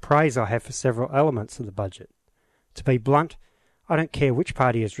how much praise I have for several elements of the budget. To be blunt, I don't care which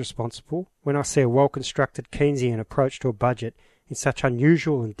party is responsible. When I see a well-constructed Keynesian approach to a budget in such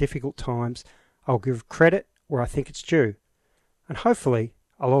unusual and difficult times, I'll give credit where I think it's due. And hopefully,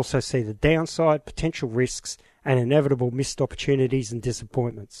 I'll also see the downside, potential risks, and inevitable missed opportunities and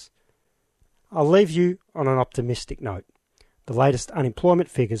disappointments. I'll leave you on an optimistic note. The latest unemployment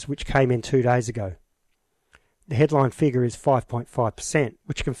figures, which came in 2 days ago. The headline figure is 5.5%,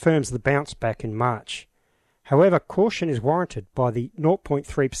 which confirms the bounce back in March. However, caution is warranted by the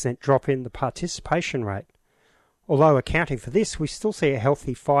 0.3% drop in the participation rate. Although accounting for this, we still see a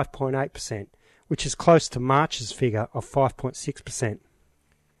healthy 5.8%, which is close to March's figure of 5.6%.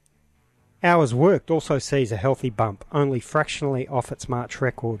 Hours worked also sees a healthy bump, only fractionally off its March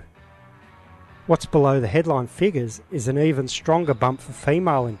record. What's below the headline figures is an even stronger bump for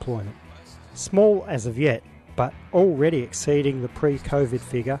female employment. Small as of yet, but already exceeding the pre-COVID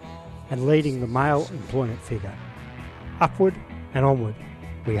figure and leading the male employment figure. Upward and onward,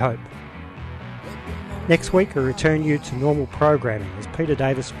 we hope. Next week, I return you to normal programming as Peter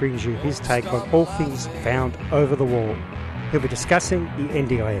Davis brings you his take on all things found over the wall. He'll be discussing the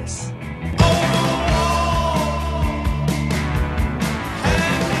NDIS.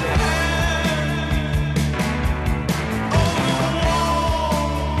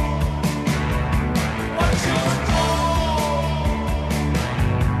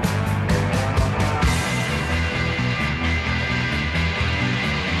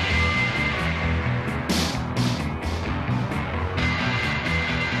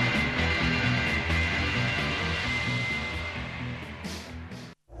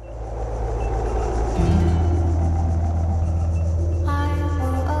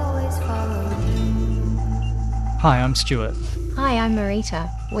 Hi, I'm Stuart. Hi, I'm Marita.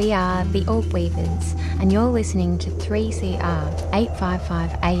 We are the Org Weavers, and you're listening to 3CR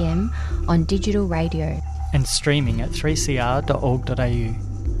 855 AM on digital radio. And streaming at 3cr.org.au.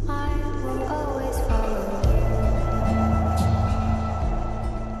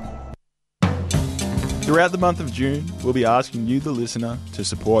 Throughout the month of June, we'll be asking you, the listener, to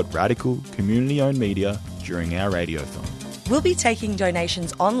support radical, community-owned media during our radiothon. We'll be taking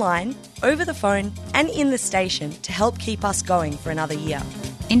donations online, over the phone, and in the station to help keep us going for another year.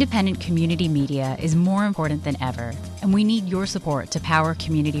 Independent community media is more important than ever, and we need your support to power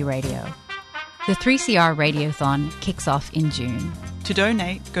community radio. The 3CR Radiothon kicks off in June. To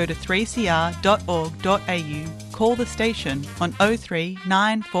donate, go to 3cr.org.au, call the station on 03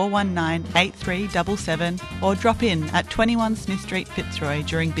 9419 8377 or drop in at 21 Smith Street, Fitzroy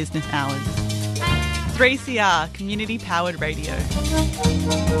during business hours. 3CR Community Powered Radio.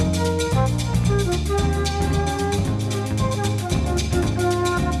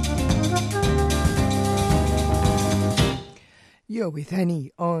 You're with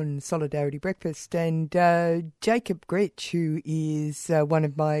Annie on Solidarity Breakfast, and Jacob Gretsch, who is one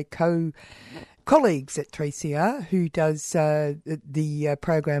of my colleagues at 3CR, who does the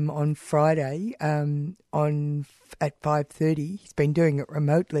program on Friday at 5:30. He's been doing it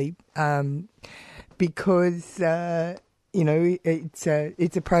remotely because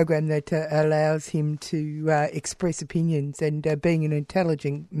it's a program that allows him to express opinions, and being an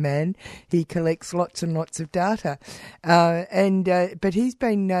intelligent man, he collects lots and lots of data. But he's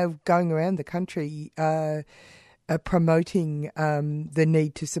been going around the country promoting the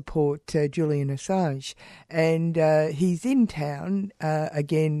need to support Julian Assange, and he's in town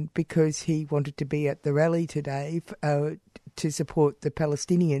again because he wanted to be at the rally today to support the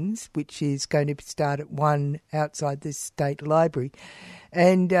Palestinians, which is going to start at 1 outside the State Library.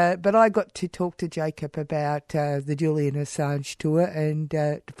 And but I got to talk to Jacob about the Julian Assange tour and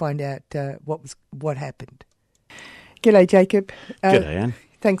to find out what happened. G'day, Jacob. G'day, Anne.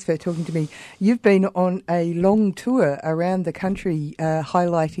 Thanks for talking to me. You've been on a long tour around the country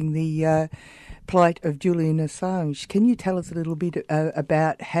highlighting the plight of Julian Assange. Can you tell us a little bit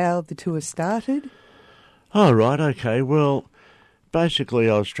about how the tour started? Oh, right, okay. Well, basically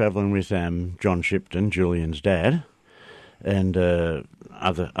I was travelling with John Shipton, Julian's dad, and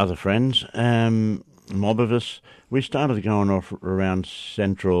other friends, mob of us. We started going off around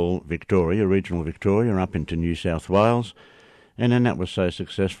central Victoria, regional Victoria, up into New South Wales, and then that was so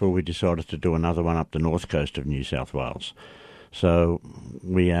successful we decided to do another one up the north coast of New South Wales. So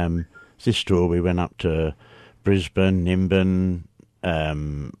we this tour we went up to Brisbane, Nimbin,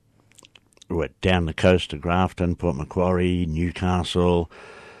 went down the coast to Grafton, Port Macquarie, Newcastle,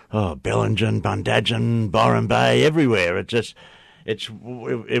 Bellingen, Bundagen, Byron Bay, everywhere. It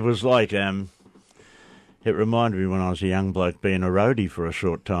was like it reminded me when I was a young bloke being a roadie for a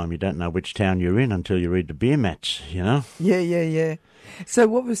short time. You don't know which town you're in until you read the beer mats, you know? Yeah. So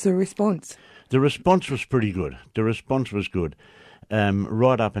what was the response? The response was pretty good. The response was good.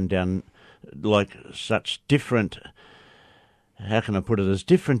 Right up and down, like such different, how can I put it, as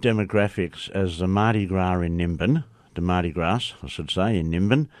different demographics as the Mardi Gras in Nimbin, the Mardi Gras, I should say, in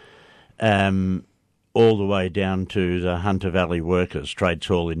Nimbin, all the way down to the Hunter Valley Workers Trades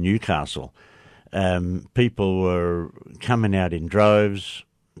Hall in Newcastle. People were coming out in droves,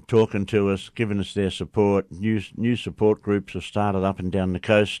 talking to us, giving us their support. New support groups have started up and down the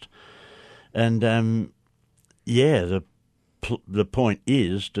coast. And, the point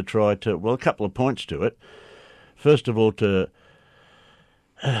is to try to, well, a couple of points to it. First of all, to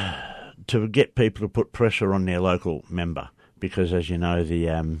get people to put pressure on their local member, because, as you know,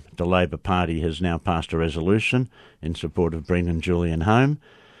 the Labor Party has now passed a resolution in support of bringing Julian home.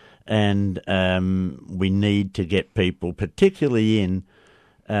 And we need to get people, particularly in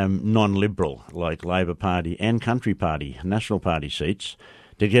non-Liberal, like Labor Party and Country Party, National Party seats,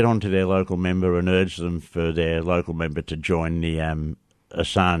 to get onto their local member and urge them for their local member to join the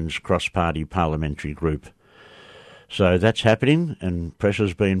Assange cross-party parliamentary group. So that's happening, and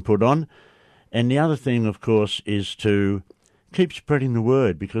pressure's being put on. And the other thing, of course, is to keep spreading the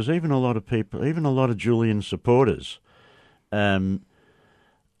word, because even a lot of people, even a lot of Julian supporters, are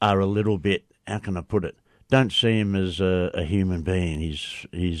a little bit, how can I put it, don't see him as a human being.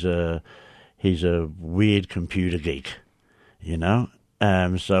 He's a weird computer geek, you know.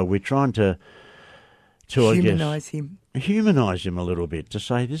 So we're trying to humanise him. Humanise him a little bit, to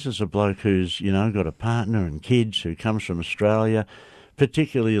say this is a bloke who's, you know, got a partner and kids, who comes from Australia,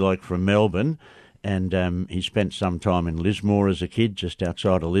 particularly like from Melbourne, and he spent some time in Lismore as a kid, just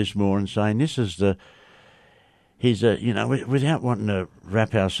outside of Lismore, and saying this is the... He's a, you know, without wanting to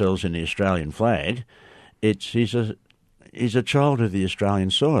wrap ourselves in the Australian flag, he's a child of the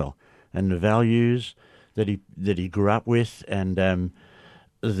Australian soil and the values that he grew up with, and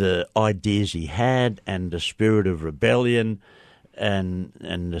the ideas he had, and the spirit of rebellion, and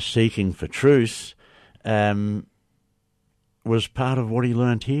the seeking for truth, was part of what he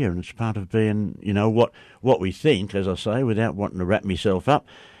learnt here, and it's part of being, you know, what we think, as I say, without wanting to wrap myself up.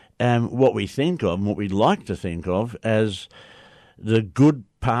 What we think of, and what we'd like to think of as the good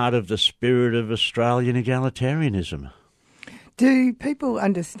part of the spirit of Australian egalitarianism. Do people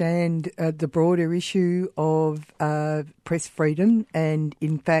understand the broader issue of press freedom? And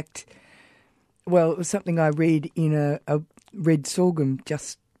in fact, well, it was something I read in read Sorghum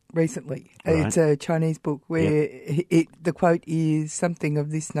just recently. Right. It's a Chinese book where the quote is something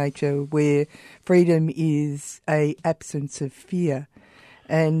of this nature, where freedom is a absence of fear.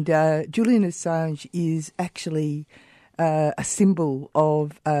 And Julian Assange is actually a symbol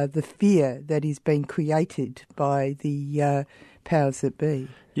of the fear that is being created by the powers that be.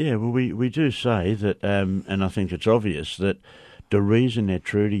 Yeah, well, we do say that, and I think it's obvious, that the reason they're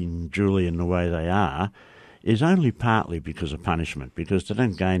treating Julian the way they are is only partly because of punishment, because they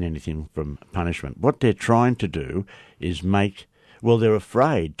don't gain anything from punishment. What they're trying to do is they're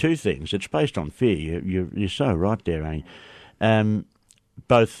afraid. Two things. It's based on fear. You're so right there, Annie.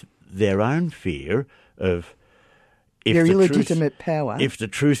 Both their own fear of their illegitimate power. If the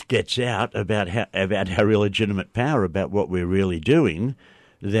truth gets out about our illegitimate power, about what we're really doing,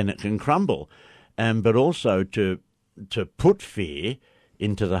 then it can crumble. But also to put fear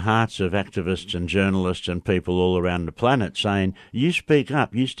into the hearts of activists and journalists and people all around the planet, saying, you speak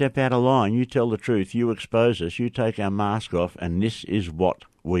up, you step out of line, you tell the truth, you expose us, you take our mask off, and this is what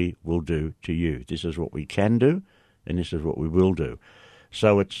we will do to you. This is what we can do, and this is what we will do.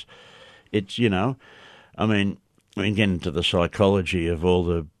 So it's I mean, getting into the psychology of all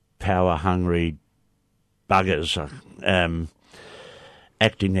the power-hungry buggers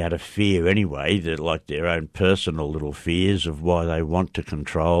acting out of fear anyway, they're like their own personal little fears of why they want to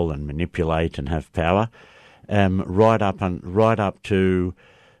control and manipulate and have power, right up to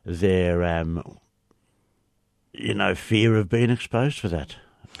their fear of being exposed for that.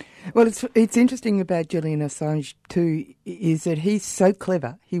 Well, it's interesting about Julian Assange too, is that he's so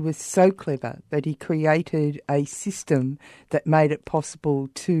clever. He was so clever that he created a system that made it possible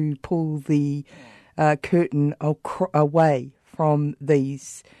to pull the curtain away from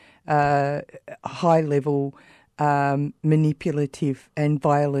these high-level, manipulative and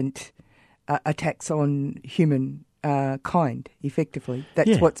violent attacks on human kind, effectively.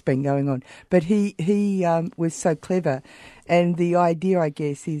 That's what's been going on. But he was so clever. And the idea, I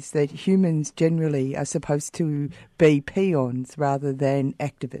guess, is that humans generally are supposed to be peons rather than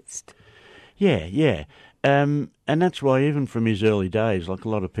activists. Yeah. And that's why even from his early days, like a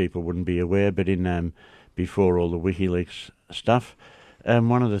lot of people wouldn't be aware, but in before all the WikiLeaks stuff,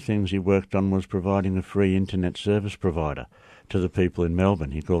 one of the things he worked on was providing a free internet service provider to the people in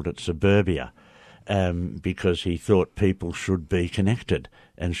Melbourne. He called it Suburbia, because he thought people should be connected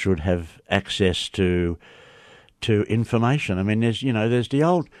and should have access to information. I mean, there's the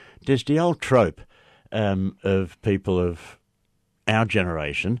old trope of people of our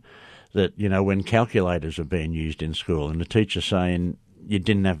generation that, when calculators are being used in school and the teacher's saying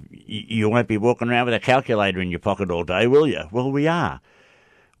you won't be walking around with a calculator in your pocket all day, will you? Well, we are.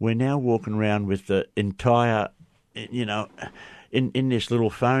 We're now walking around with the entire, in this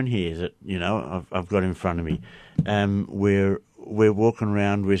little phone here that I've got in front of me. We're walking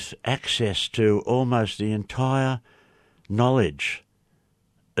around with access to almost the entire knowledge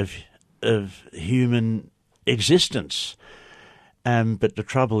of human existence. But the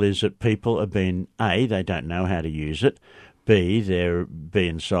trouble is that people are being, A, they don't know how to use it, B, they're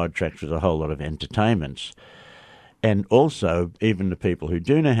being sidetracked with a whole lot of entertainments. And also, even the people who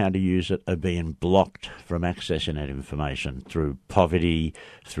do know how to use it are being blocked from accessing that information through poverty,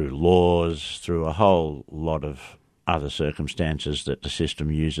 through laws, through a whole lot of other circumstances that the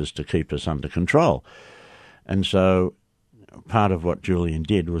system uses to keep us under control. And so part of what Julian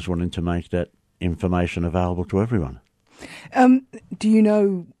did was wanting to make that information available to everyone. Do you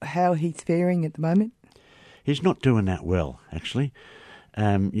know how he's faring at the moment? He's not doing that well, actually.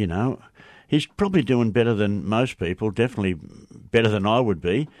 He's probably doing better than most people, definitely better than I would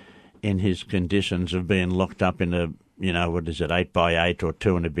be in his conditions of being locked up in a, 8 by 8 or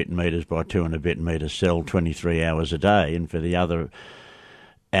 2 and a bit metres by 2 and a bit metres cell 23 hours a day, and for the other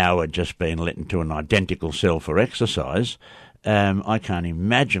hour just being let into an identical cell for exercise. I can't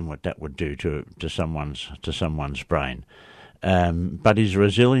imagine what that would do to someone's brain. But he's a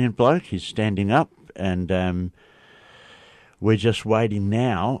resilient bloke. He's standing up, and we're just waiting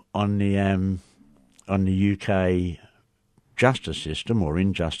now on the UK justice system or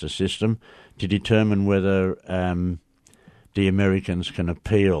injustice system to determine whether the Americans can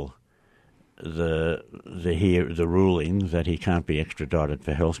appeal the ruling that he can't be extradited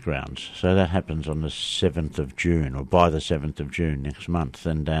for health grounds. So that happens on the 7th of June, or by the 7th of June next month.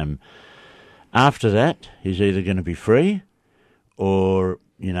 And after that, he's either going to be free, or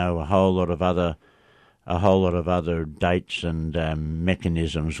a whole lot of other dates and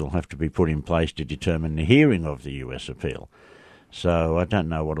mechanisms will have to be put in place to determine the hearing of the US appeal. So I don't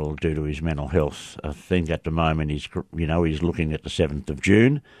know what it'll do to his mental health. I think at the moment he's looking at the 7th of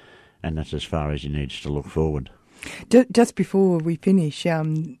June, and that's as far as he needs to look forward. Just before we finish,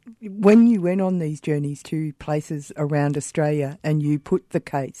 when you went on these journeys to places around Australia and you put the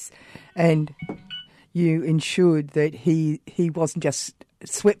case and you ensured that he wasn't just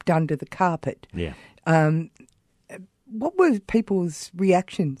swept under the carpet, what were people's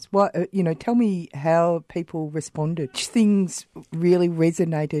reactions? Tell me how people responded. Which things really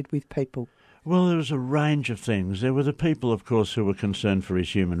resonated with people? Well, there was a range of things. There were the people, of course, who were concerned for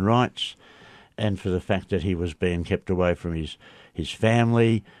his human rights and for the fact that he was being kept away from his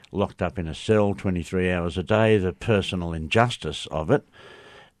family, locked up in a cell 23 hours a day, the personal injustice of it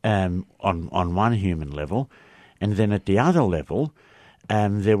on one human level. And then at the other level,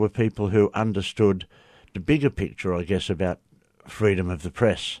 there were people who understood the bigger picture, I guess, about freedom of the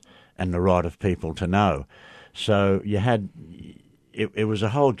press and the right of people to know. So you had, it was a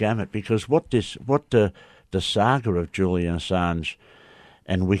whole gamut, because what the saga of Julian Assange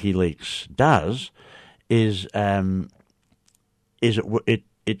and WikiLeaks does is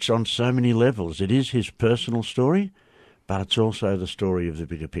it's on so many levels. It is his personal story, but it's also the story of the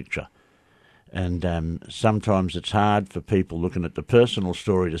bigger picture. And sometimes it's hard for people looking at the personal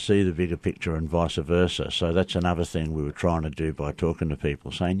story to see the bigger picture and vice versa. So that's another thing we were trying to do by talking to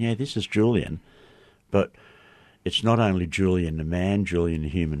people, saying, yeah, this is Julian, but it's not only Julian the man, Julian the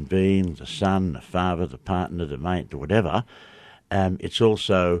human being, the son, the father, the partner, the mate, or whatever. It's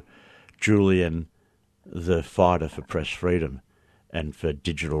also Julian, the fighter for press freedom and for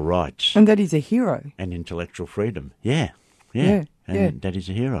digital rights. And that is a hero. And intellectual freedom. Yeah. That is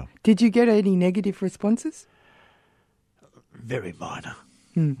a hero. Did you get any negative responses? Very minor.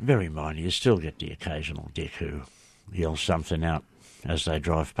 Very minor. You still get the occasional dick who yells something out as they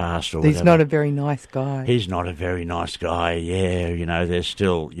drive past or whatever. He's not a very nice guy. He's not a very nice guy, there's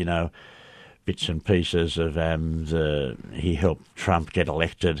still, bits and pieces of he helped Trump get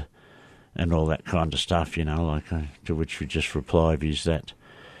elected and all that kind of stuff, to which we just reply, if he's that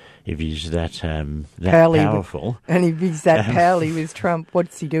powerful. And if he's that pally with Trump,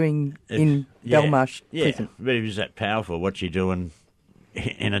 what's he doing in Belmarsh prison? Yeah, but if he's that powerful, what's he doing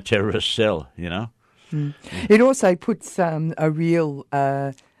in a terrorist cell, It also puts it's a real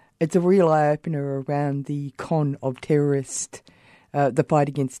eye-opener around the con of terrorist, the fight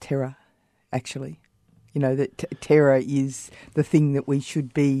against terror, actually. That terror is the thing that we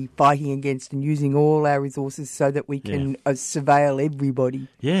should be fighting against and using all our resources so that we can surveil everybody.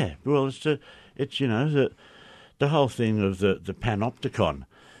 Yeah, well, it's the whole thing of the panopticon,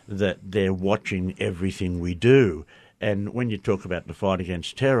 that they're watching everything we do. And when you talk about the fight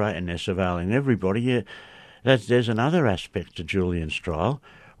against terror and they're surveilling everybody, there's another aspect to Julian's trial,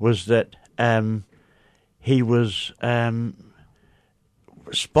 was that he was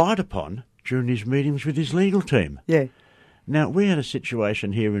spied upon during his meetings with his legal team. Yeah. Now, we had a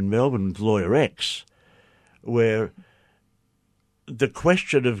situation here in Melbourne with Lawyer X where the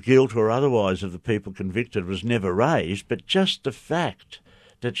question of guilt or otherwise of the people convicted was never raised, but just the fact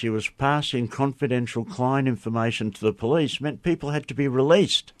that she was passing confidential client information to the police meant people had to be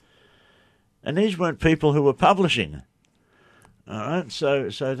released. And these weren't people who were publishing. All right?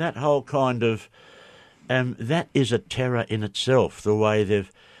 So that whole kind of... that is a terror in itself, the way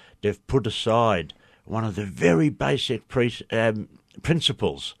they've put aside one of the very basic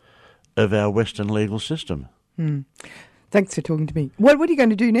principles of our Western legal system. Thanks for talking to me. What are you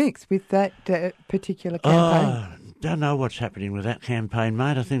going to do next with that particular campaign? Don't know what's happening with that campaign,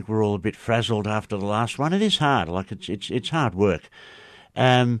 mate. I think we're all a bit frazzled after the last one. It is hard, it's hard work.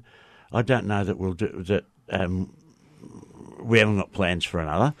 I don't know that we'll do that. We haven't got plans for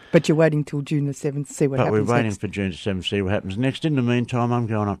another. But you're waiting till June the 7th to see what happens. But we're waiting for June the 7th to see what happens next. In the meantime, I'm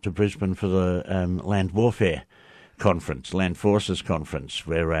going up to Brisbane for the Land Warfare Conference, Land Forces Conference,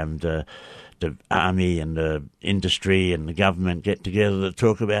 where the army and the industry and the government get together to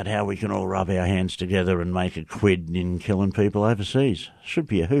talk about how we can all rub our hands together and make a quid in killing people overseas. Should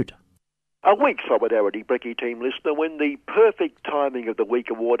be a hoot. A weak Solidarity Brekkie team listener when the perfect timing of the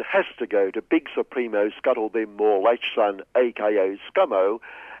week award has to go to Big Supremo Scuttlebim Moore Lachson, a.k.a. Scummo,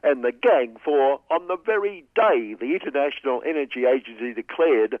 and the gang for, on the very day the International Energy Agency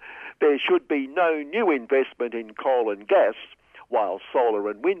declared there should be no new investment in coal and gas, while solar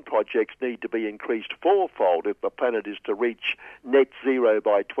and wind projects need to be increased fourfold if the planet is to reach net zero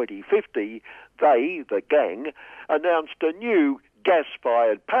by 2050, they, the gang, announced a new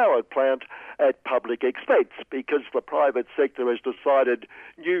gas-fired power plant at public expense because the private sector has decided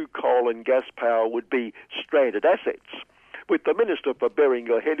new coal and gas power would be stranded assets. With the Minister for burying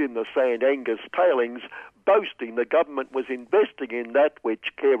her head in the sand, Angus Tailings, boasting the government was investing in that which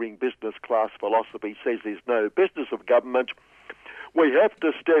caring business class philosophy says is no business of government, We have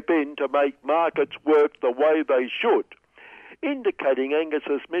to step in to make markets work the way they should, indicating Angus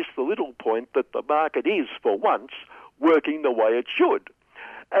has missed the little point that the market is, for once, working the way it should.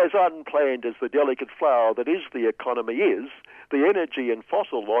 As unplanned as the delicate flower that is the economy is, the energy and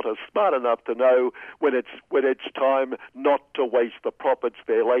fossil lot are smart enough to know when it's time not to waste the profits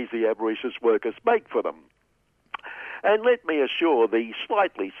their lazy, avaricious workers make for them. And let me assure the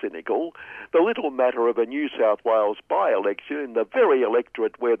slightly cynical, the little matter of a New South Wales by-election in the very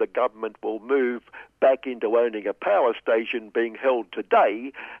electorate where the government will move back into owning a power station being held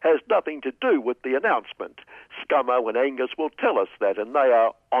today has nothing to do with the announcement. Scummo and Angus will tell us that, and they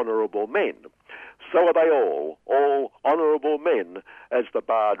are honourable men. So are they all honourable men, as the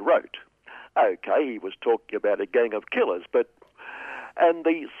Bard wrote. OK, he was talking about a gang of killers, and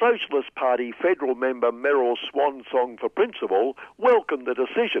the Socialist Party federal member Merrill's swan song for principle welcomed the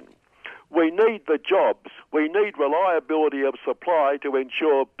decision. We need the jobs. We need reliability of supply to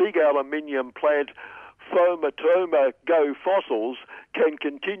ensure big aluminium plant Fomatoma Go Fossils can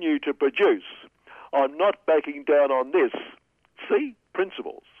continue to produce. I'm not backing down on this. See?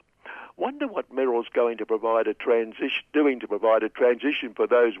 Principles. Wonder what Merrill's going to provide doing to provide a transition for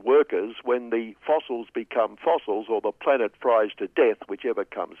those workers when the fossils become fossils or the planet fries to death, whichever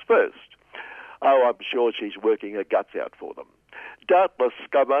comes first. Oh, I'm sure she's working her guts out for them. Doubtless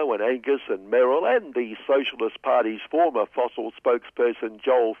Scummo and Angus and Merrill and the Socialist Party's former fossil spokesperson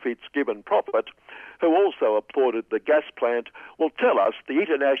Joel Fitzgibbon-Prophet, who also applauded the gas plant, will tell us the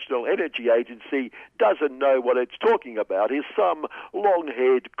International Energy Agency doesn't know what it's talking about, is some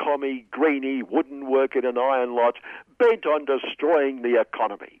long-haired, commie, greenie, wooden work in an iron lot bent on destroying the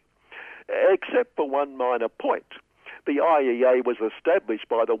economy. Except for one minor point. The IEA was established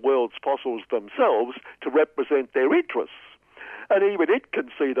by the world's fossils themselves to represent their interests, and even it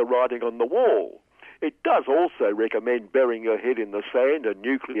can see the writing on the wall. It does also recommend burying your head in the sand and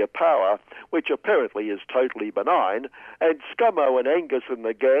nuclear power, which apparently is totally benign, and Scummo and Angus and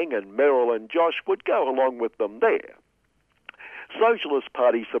the gang and Merrill and Josh would go along with them there. Socialist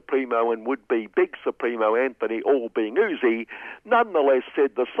Party Supremo and would-be Big Supremo Anthony Albanese nonetheless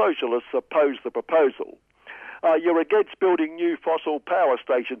said the Socialists opposed the proposal. You're against building new fossil power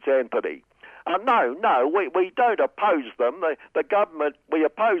stations, Anthony. No, we don't oppose them. The government, we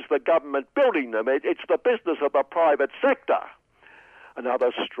oppose the government building them. It's the business of the private sector.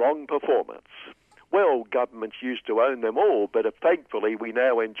 Another strong performance. Well, governments used to own them all, but thankfully we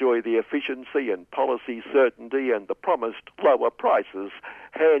now enjoy the efficiency and policy certainty and the promised lower prices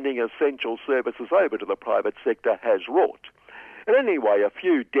handing essential services over to the private sector has wrought. And anyway, a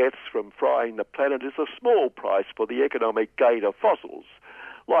few deaths from frying the planet is a small price for the economic gain of fossils.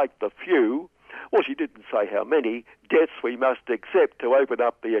 Like the few, well, she didn't say how many, deaths we must accept to open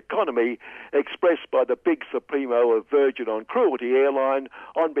up the economy, expressed by the Big Supremo of Virgin on Cruelty Airline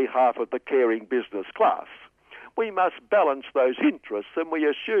on behalf of the caring business class. We must balance those interests, and we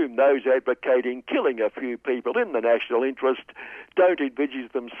assume those advocating killing a few people in the national interest don't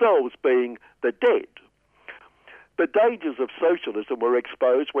envisage themselves being the dead. The dangers of socialism were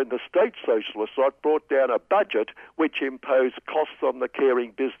exposed when the state socialist lot brought down a budget which imposed costs on the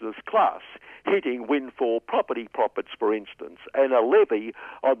caring business class, hitting windfall property profits, for instance, and a levy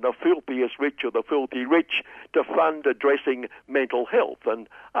on the filthiest rich of the filthy rich to fund addressing mental health. And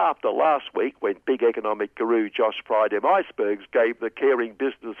after last week, when big economic guru Josh Friedem Icebergs gave the caring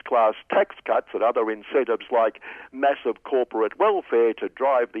business class tax cuts and other incentives like massive corporate welfare to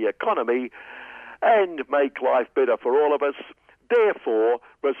drive the economy and make life better for all of us, therefore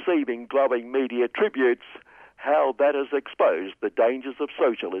receiving glowing media tributes, how that has exposed the dangers of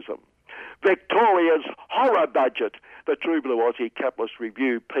socialism. Victoria's horror budget, the True Blue Aussie Capitalist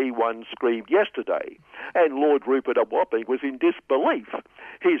Review P1 screamed yesterday, and Lord Rupert of Wapping was in disbelief.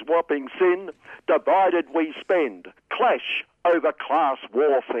 His whopping sin, divided we spend, clash over class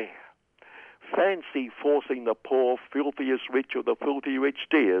warfare. Fancy forcing the poor, filthiest rich of the filthy rich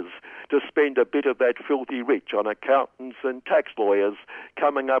dears to spend a bit of that filthy rich on accountants and tax lawyers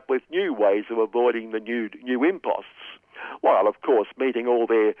coming up with new ways of avoiding the new imposts, while, of course, meeting all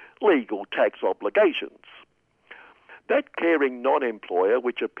their legal tax obligations. That caring non-employer,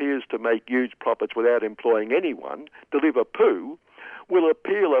 which appears to make huge profits without employing anyone, deliver poo, will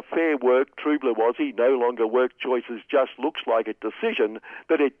appeal a Fair Work, True Blue Aussie, No Longer Work Choices Just Looks Like It decision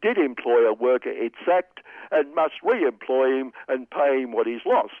that it did employ a worker it sacked and must re-employ him and pay him what he's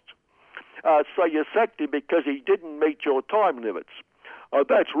lost. So you sacked him because he didn't meet your time limits. Oh,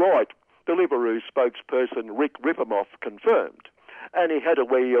 that's right, Deliveroo spokesperson Rick Rippemoff confirmed. And he had to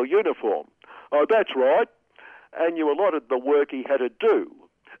wear your uniform. Oh, that's right. And you allotted the work he had to do.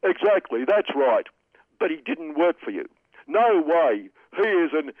 Exactly, that's right. But he didn't work for you. No way. He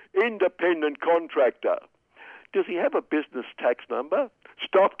is an independent contractor. Does he have a business tax number?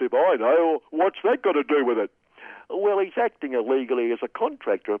 Stuffed if I know. What's that got to do with it? Well, he's acting illegally as a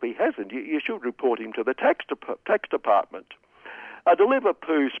contractor. If he hasn't, you should report him to the tax department. A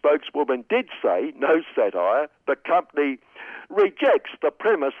Deliveroo spokeswoman did say, no satire, the company rejects the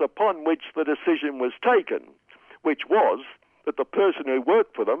premise upon which the decision was taken, which was that the person who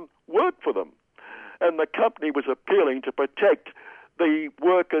worked for them. And the company was appealing to protect the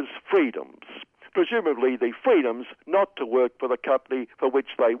workers' freedoms, presumably the freedoms not to work for the company for which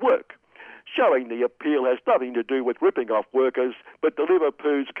they work, showing the appeal has nothing to do with ripping off workers, but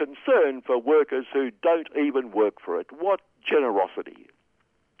Deliveroo's concern for workers who don't even work for it. What generosity.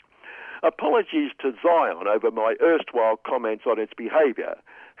 Apologies to Zion over my erstwhile comments on its behaviour.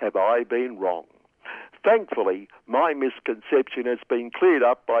 Have I been wrong? Thankfully, my misconception has been cleared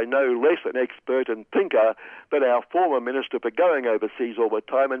up by no less an expert and thinker than our former Minister for going overseas all the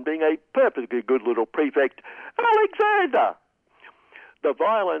time and being a perfectly good little prefect, Alexander. The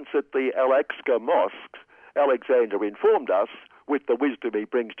violence at the Al-Aqsa Mosque, Alexander informed us, with the wisdom he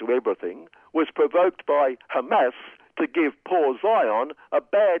brings to everything, was provoked by Hamas to give poor Zion a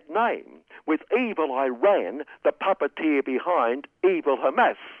bad name, with evil Iran, the puppeteer behind evil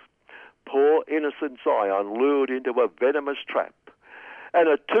Hamas. Poor innocent Zion lured into a venomous trap. And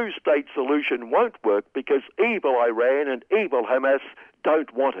a two-state solution won't work because evil Iran and evil Hamas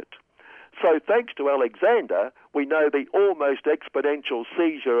don't want it. So thanks to Alexander, we know the almost exponential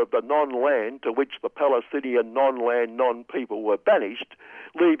seizure of the non-land to which the Palestinian non-land non-people were banished,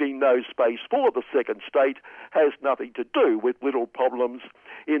 leaving no space for the second state, has nothing to do with little problems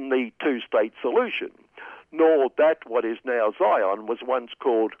in the two-state solution. Nor that what is now Zion was once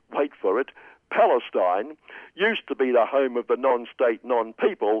called, wait for it, Palestine, used to be the home of the non-state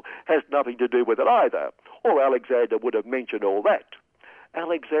non-people, has nothing to do with it either. Or Alexander would have mentioned all that.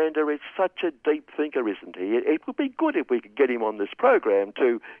 Alexander is such a deep thinker, isn't he? It would be good if we could get him on this program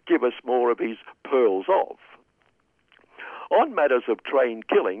to give us more of his pearls of. On matters of train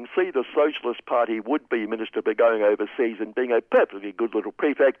killing, see the Socialist Party would-be Minister for going overseas and being a perfectly good little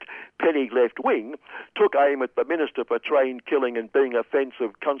prefect, penny left wing, took aim at the Minister for train killing and being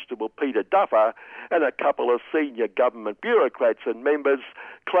offensive Constable Peter Duffer and a couple of senior government bureaucrats and members,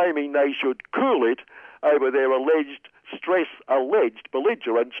 claiming they should cool it over their alleged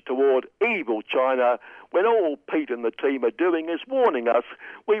belligerence toward evil China, when all Pete and the team are doing is warning us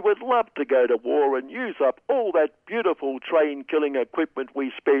we would love to go to war and use up all that beautiful train-killing equipment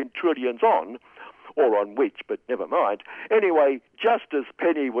we spend trillions on, or on which, but never mind. Anyway, just as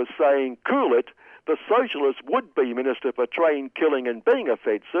Penny was saying cool it, the Socialist would-be Minister for train killing and being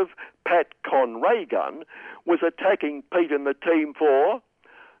offensive, Pat Conraygun, was attacking Pete and the team for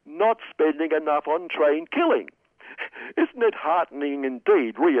not spending enough on train killing. Isn't it heartening,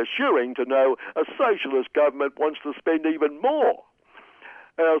 indeed reassuring, to know a socialist government wants to spend even more?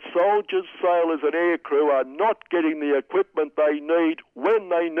 Our soldiers, sailors and aircrew are not getting the equipment they need when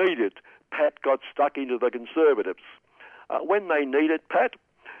they need it. Pat got stuck into the Conservatives. When they need it, Pat?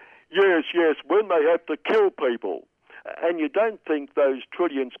 Yes, when they have to kill people. And you don't think those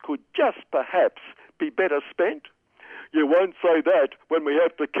trillions could just perhaps be better spent? You won't say that when we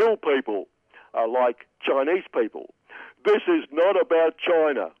have to kill people. Like Chinese people. This is not about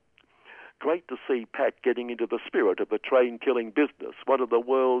China. Great to see Pat getting into the spirit of the train-killing business, one of the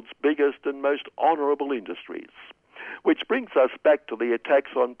world's biggest and most honourable industries. Which brings us back to the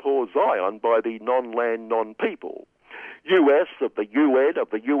attacks on poor Zion by the non-land non-people. US of the UN of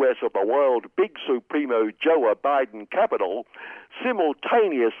the US of the world, big supremo Joe Biden capital,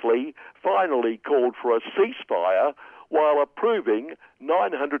 simultaneously finally called for a ceasefire while approving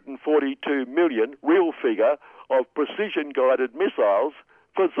 942 million, real figure, of precision-guided missiles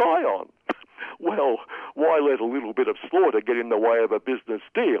for Zion. Well, why let a little bit of slaughter get in the way of a business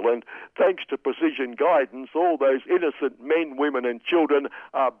deal? And thanks to precision guidance, all those innocent men, women and children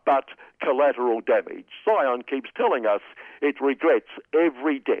are but collateral damage. Zion keeps telling us it regrets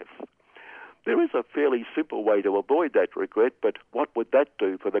every death. There is a fairly simple way to avoid that regret, but what would that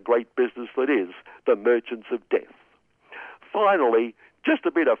do for the great business that is the merchants of death? Finally, just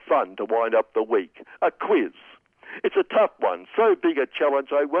a bit of fun to wind up the week, a quiz. It's a tough one, so big a challenge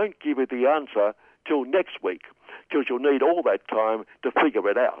I won't give you the answer till next week, because you'll need all that time to figure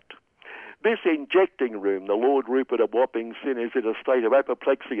it out. This injecting room the Lord Rupert of Wapping Sin is in a state of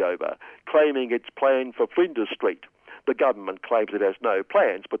apoplexy over, claiming it's planned for Flinders Street. The government claims it has no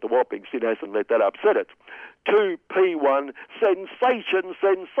plans, but the Wapping Sin hasn't let that upset it. 2P1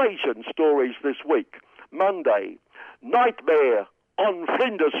 sensation stories this week. Monday, nightmare on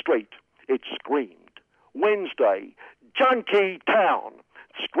Flinders Street. It screamed. Wednesday, Junkie Town,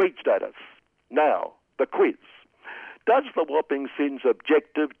 street status. Now, the quiz. Does the Whopping Sins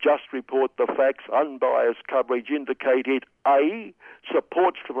objective just report the facts, unbiased coverage indicate it A,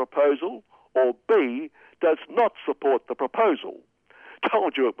 supports the proposal, or B, does not support the proposal?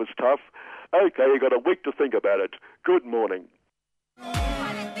 Told you it was tough. Okay, you got a week to think about it. Good morning.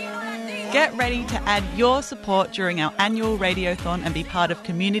 Get ready to add your support during our annual Radiothon and be part of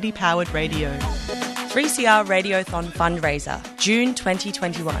community-powered radio. 3CR Radiothon fundraiser, June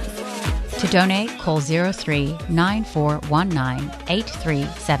 2021. To donate, call 03 9419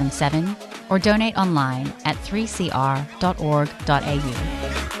 8377 or donate online at 3cr.org.au.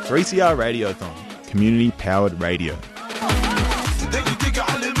 3CR Radiothon, community-powered radio.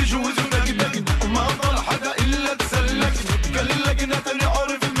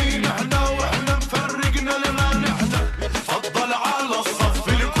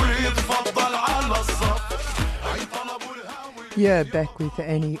 Yeah, back with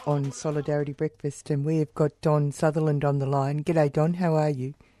Annie on Solidarity Breakfast, and we have got Don Sutherland on the line. G'day, Don. How are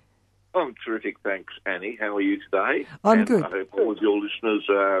you? I'm terrific, thanks, Annie. How are you today? I'm good. I hope all of your listeners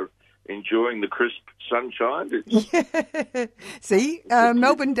are enjoying the crisp sunshine. See,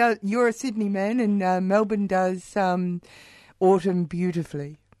 Melbourne does. You're a Sydney man, and Melbourne does autumn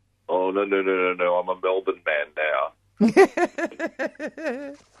beautifully. Oh, no. I'm a Melbourne man now.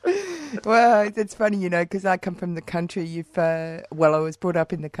 Well, it's funny, you know, because I come from the country. I was brought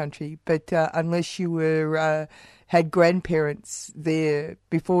up in the country, but unless you were had grandparents there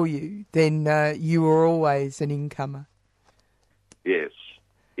before you, then you were always an incomer. Yes.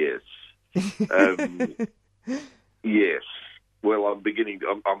 Yes. Well, I'm beginning.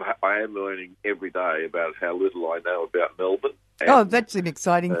 I am learning every day about how little I know about Melbourne. Oh, that's an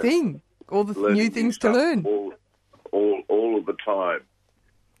exciting thing. All the new things to learn. All of the time,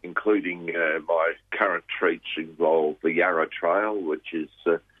 including my current treats involve the Yarra Trail, which is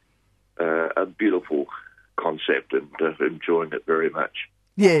a beautiful concept, and enjoying it very much.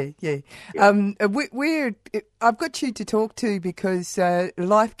 Yeah. I've got you to talk to because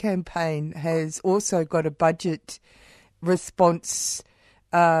Life Campaign has also got a budget response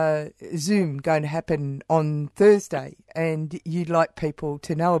Zoom going to happen on Thursday, and you'd like people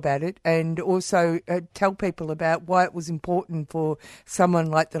to know about it and also tell people about why it was important for someone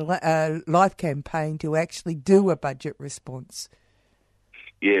like the Life Campaign to actually do a budget response.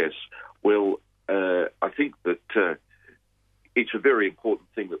 Yes. Well, I think that it's a very important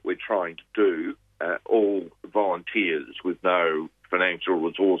thing that we're trying to do. All volunteers with no financial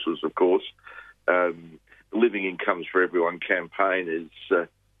resources, of course. Living Incomes for Everyone campaign is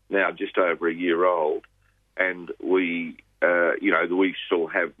now just over a year old, and we still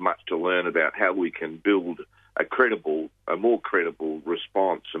have much to learn about how we can build a more credible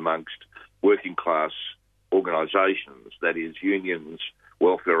response amongst working class organisations, that is unions,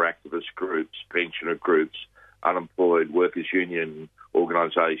 welfare activist groups, pensioner groups, unemployed workers' union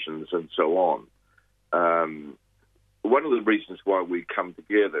organisations, and so on. One of the reasons why we come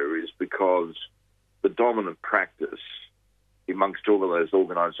together is because the dominant practice amongst all of those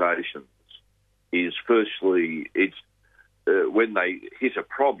organisations is, firstly, it's when they hit a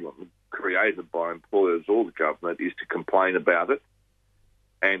problem created by employers or the government, is to complain about it,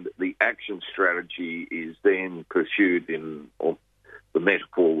 and the action strategy is then pursued or the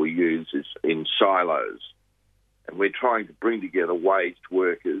metaphor we use is in silos. And we're trying to bring together waged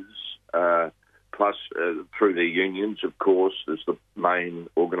workers, plus through their unions, of course, as the main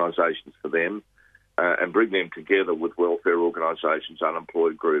organisations for them, and bring them together with welfare organisations,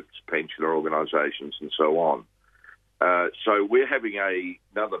 unemployed groups, pensioner organisations, and so on. So we're having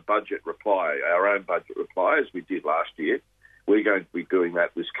another budget reply, our own budget reply, as we did last year. We're going to be doing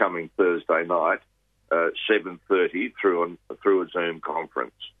that this coming Thursday night, 7:30, through a Zoom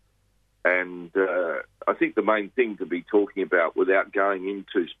conference. And I think the main thing to be talking about, without going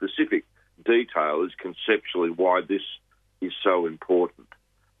into specific detail, is conceptually why this is so important.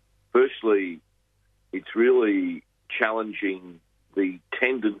 Firstly, it's really challenging the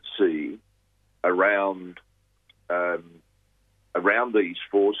tendency around these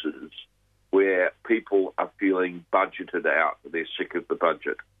forces where people are feeling budgeted out. They're sick of the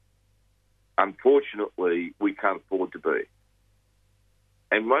budget. Unfortunately, we can't afford to be.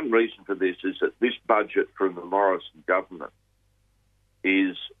 And one reason for this is that this budget from the Morrison government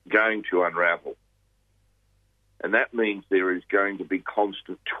is going to unravel. And that means there is going to be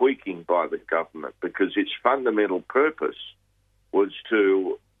constant tweaking by the government, because its fundamental purpose was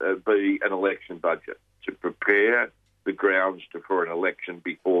to be an election budget, to prepare the grounds for an election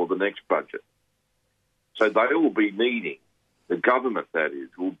before the next budget. So they will be needing, the government that is,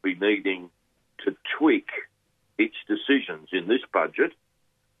 will be needing to tweak its decision decisions in this budget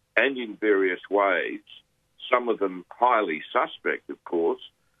and in various ways, some of them highly suspect, of course,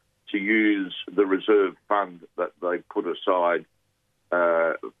 to use the reserve fund that they put aside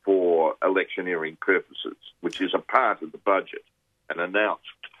for electioneering purposes, which is a part of the budget, an announced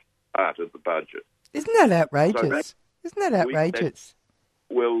part of the budget. Isn't that outrageous? Isn't that outrageous?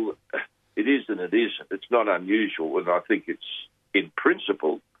 Well, it is and it isn't. It's not unusual, and I think it's, in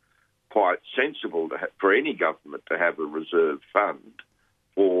principle, quite sensible for any government to have a reserve fund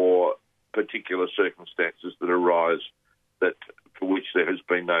for particular circumstances that arise for which there has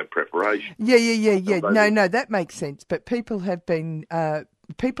been no preparation. Yeah. No, that makes sense. But people have been...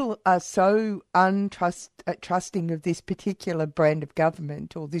 people are so trusting of this particular brand of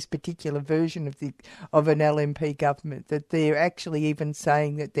government or this particular version of an LNP government that they're actually even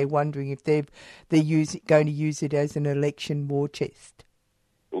saying that they're wondering if they're going to use it as an election war chest.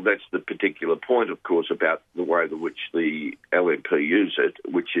 Well, that's the particular point, of course, about the way in which the LNP use it,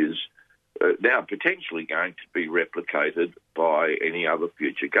 which is now potentially going to be replicated by any other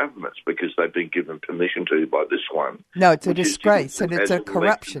future governments because they've been given permission to by this one. No, it's a disgrace and it's a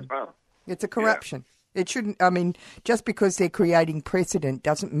corruption. It's a corruption. Yeah. It shouldn't, I mean, just because they're creating precedent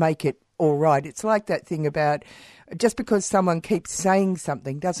doesn't make it all right. It's like that thing about just because someone keeps saying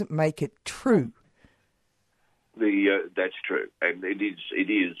something doesn't make it true. That's true, and it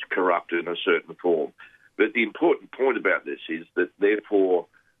is corrupt in a certain form. But the important point about this is that, therefore,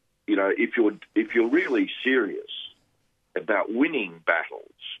 you know, if you're really serious about winning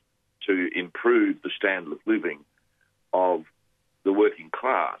battles to improve the standard of living of the working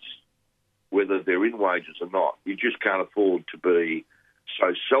class, whether they're in wages or not, you just can't afford to be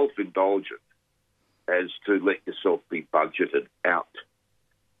so self-indulgent as to let yourself be budgeted out.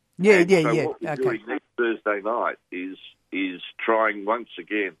 Yeah. What we're doing next Thursday night is trying once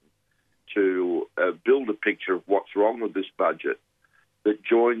again to build a picture of what's wrong with this budget that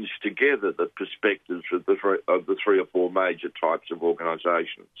joins together the perspectives of the three or four major types of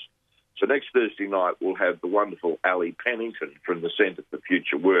organisations. So next Thursday night we'll have the wonderful Ali Pennington from the Centre for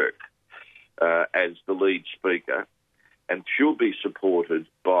Future Work as the lead speaker, and she'll be supported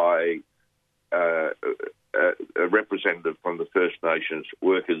by a representative from the First Nations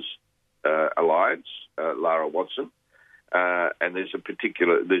Workers Alliance, Lara Watson, and there's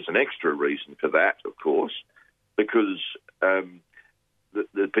an extra reason for that, of course, because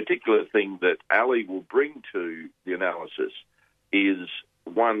the particular thing that Ali will bring to the analysis is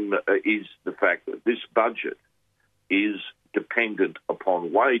the fact that this budget is dependent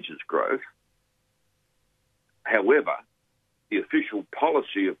upon wages growth. However, the official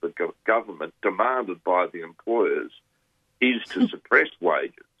policy of the government demanded by the employers is to suppress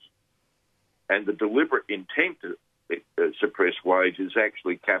wages, and the deliberate intent to suppress wages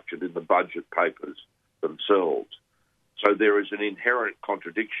actually captured in the budget papers themselves. So there is an inherent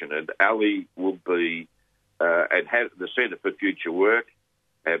contradiction, and Ali will be, and the Centre for Future Work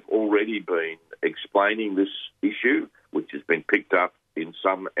have already been explaining this issue, which has been picked up in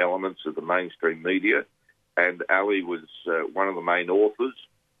some elements of the mainstream media, and Ali was one of the main authors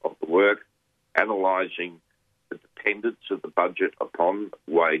of the work analysing the dependence of the budget upon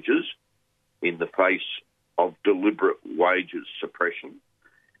wages in the face of deliberate wages suppression,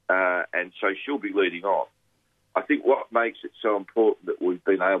 and so she'll be leading off. I think what makes it so important that we've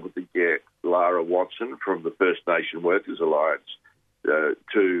been able to get Lara Watson from the First Nation Workers Alliance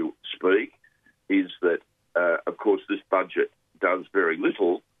to speak is that, of course, this budget does very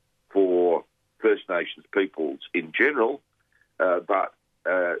little for First Nations peoples in general, but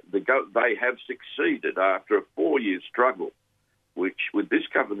they have succeeded after a 4-year struggle, which with this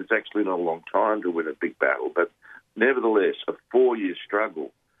government is actually not a long time to win a big battle, but nevertheless, a 4-year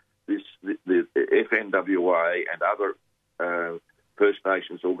struggle. The FNWA and other First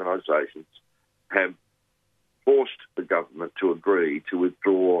Nations organisations have forced the government to agree to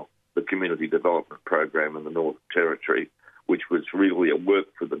withdraw the Community Development Program in the Northern Territory, which was really a work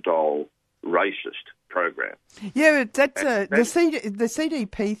for the dole racist program. Yeah, that's the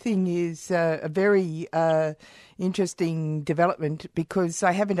CDP thing is a very interesting development because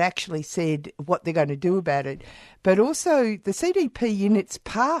they haven't actually said what they're going to do about it. But also the CDP in its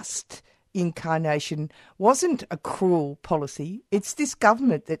past incarnation wasn't a cruel policy. It's this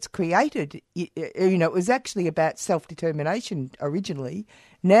government that's created, it was actually about self-determination originally.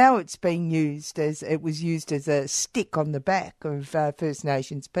 Now it's being used as a stick on the back of First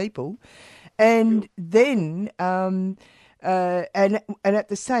Nations people. And then, and at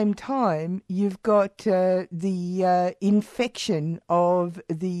the same time, you've got the infection of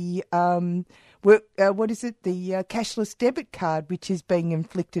the what is it? The cashless debit card, which is being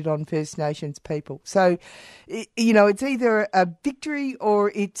inflicted on First Nations people. So, it's either a victory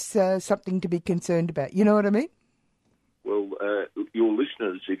or it's something to be concerned about. You know what I mean? Well, your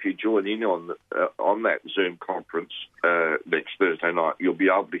listeners, if you join in on that Zoom conference next Thursday night, you'll be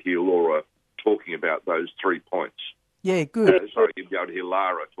able to hear Laura talking about those 3 points. Yeah, good. You'll be able to hear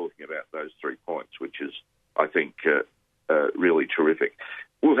Lara talking about those 3 points, which is, I think, really terrific.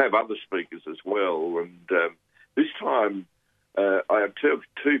 We'll have other speakers as well, and this time I have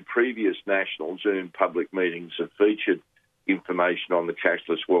two previous national Zoom public meetings have featured information on the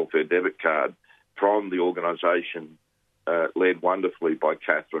cashless welfare debit card from the organisation led wonderfully by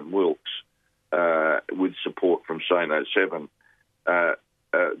Catherine Wilkes with support from Sano 7.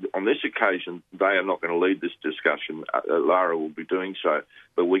 On this occasion, they are not going to lead this discussion. Lara will be doing so,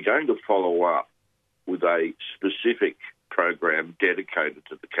 but we're going to follow up with a specific program dedicated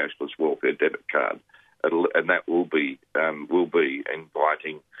to the cashless welfare debit card, and that will be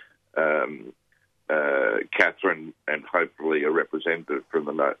inviting Catherine and hopefully a representative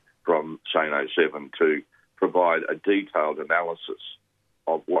from Sano 7 to provide a detailed analysis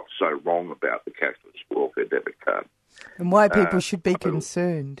of what's so wrong about the cashless welfare debit card. And why people should be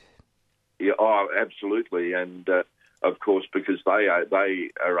concerned. Yeah, absolutely. And, of course, because they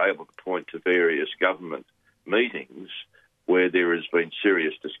are able to point to various government meetings where there has been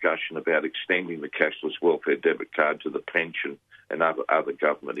serious discussion about extending the cashless welfare debit card to the pension and other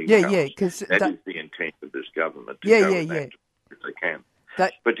government incomes. Yeah, because that is the intent of this government. If they can.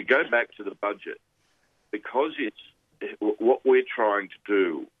 But to go back to the budget, because what we're trying to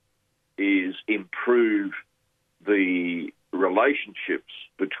do is improve the relationships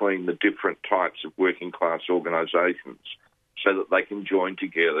between the different types of working class organisations so that they can join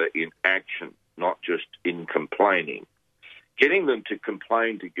together in action, not just in complaining. Getting them to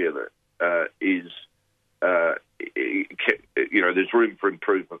complain together there's room for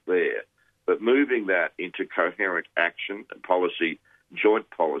improvement there. But moving that into coherent action and policy, joint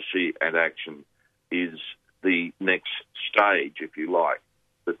policy and action is the next stage, if you like,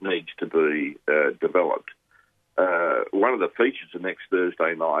 that needs to be developed. One of the features of next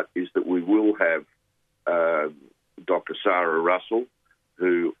Thursday night is that we will have Dr. Sarah Russell,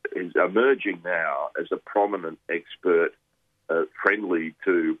 who is emerging now as a prominent expert friendly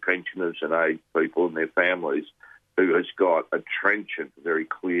to pensioners and aged people and their families, who has got a trenchant, very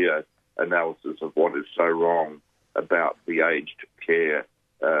clear analysis of what is so wrong about the aged care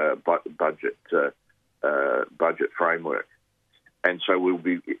budget framework. And so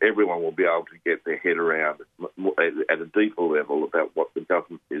everyone will be able to get their head around at a deeper level about what the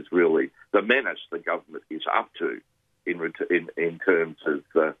government is really, the menace the government is up to in terms of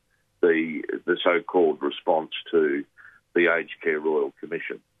the so-called response to the Aged Care Royal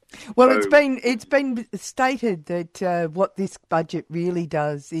Commission. Well, so, it's been stated that what this budget really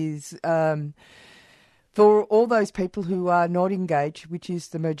does is for all those people who are not engaged, which is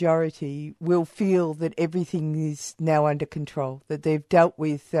the majority, will feel that everything is now under control, that they've dealt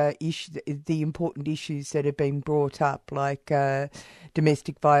with the important issues that have been brought up, like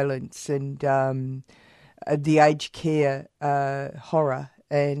domestic violence and the aged care horror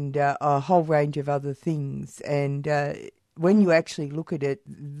and a whole range of other things. And when you actually look at it,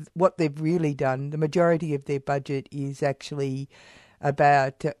 what they've really done, the majority of their budget is actually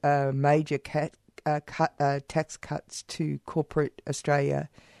about major tax cuts to corporate Australia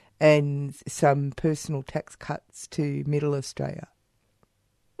and some personal tax cuts to middle Australia.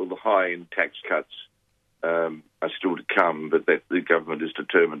 Well, the high-end tax cuts are still to come, but the government is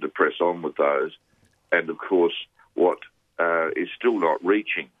determined to press on with those. And, of course, what is still not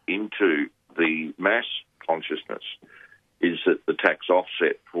reaching into the mass consciousness is that the tax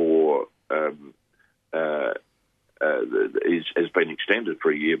offset for has been extended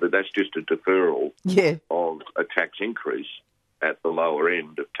for a year, but that's just a deferral of a tax increase at the lower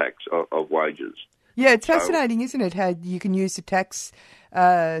end of tax of wages. Yeah, it's fascinating, isn't it, how you can use the tax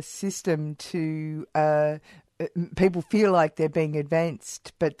system to people feel like they're being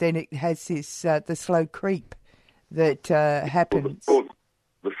advanced, but then it has this the slow creep that happens. Well,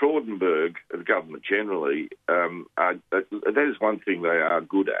 the Fraudenberg of government generally, that is one thing they are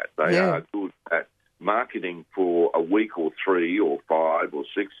good at. They are good at marketing for a week or 3 or 5 or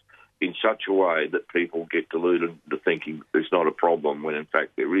 6 in such a way that people get deluded into thinking there's not a problem when in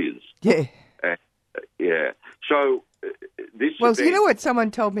fact there is. Yeah. So this. Well, you know what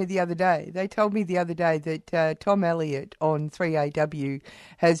someone told me the other day? They told me the other day that Tom Elliott on 3AW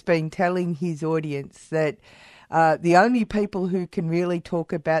has been telling his audience that the only people who can really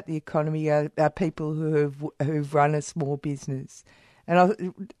talk about the economy are people who've run a small business.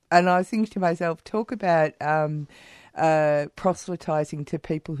 And I think to myself, talk about proselytising to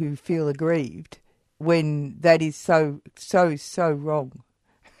people who feel aggrieved when that is so wrong.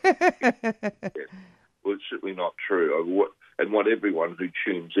 Well, it's certainly not true. And what everyone who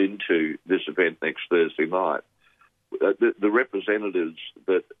tunes into this event next Thursday night, the representatives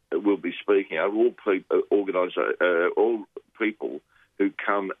that will be speaking are all people who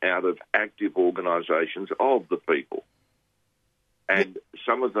come out of active organisations of the people. And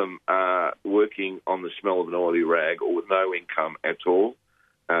some of them are working on the smell of an oily rag or with no income at all.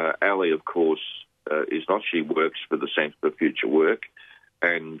 Ali, of course, is not. She works for the Centre for Future Work,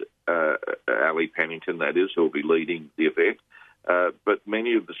 and Ali Pennington, that is, who will be leading the event. But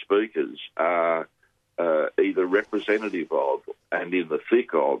many of the speakers are either representative of and in the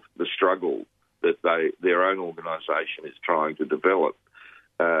thick of the struggle that their own organisation is trying to develop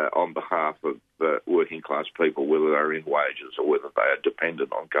on behalf of working class people, whether they're in wages or whether they are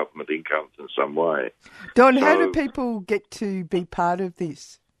dependent on government incomes in some way. Don, how do people get to be part of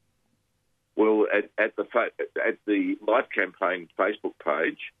this? Well, at the Life Campaign Facebook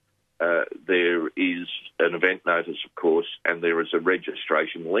page, there is an event notice, of course, and there is a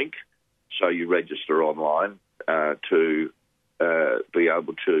registration link. So you register online to be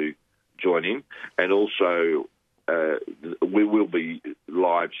able to join in. And also, we will be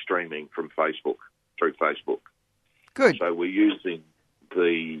live streaming from Facebook, through Facebook. Good. So we're using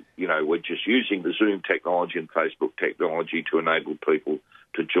we're just using the Zoom technology and Facebook technology to enable people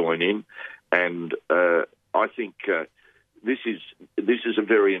to join in. And I think this is a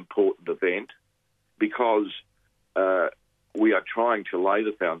very important event because we are trying to lay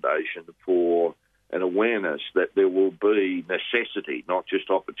the foundation for an awareness that there will be necessity, not just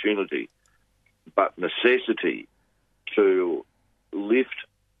opportunity, but necessity to lift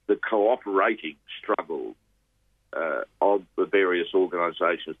the cooperating struggle of the various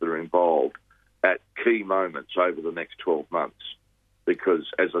organisations that are involved at key moments over the next 12 months.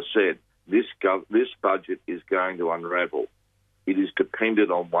 Because, as I said, this budget is going to unravel. It is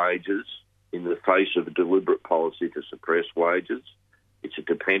dependent on wages in the face of a deliberate policy to suppress wages. It's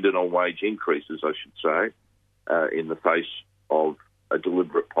dependent on wage increases, I should say, in the face of a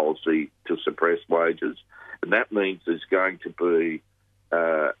deliberate policy to suppress wages. And that means there's going to be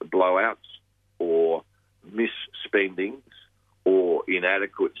blowouts or misspendings or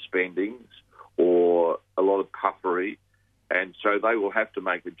inadequate spendings or a lot of puffery. And so they will have to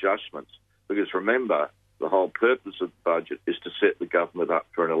make adjustments because, remember, the whole purpose of the budget is to set the government up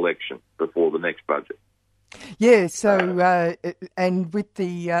for an election before the next budget. Yeah, so, and with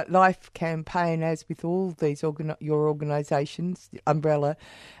the Life Campaign, as with all these your organisations, Umbrella,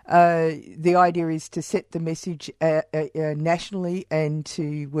 the idea is to set the message nationally and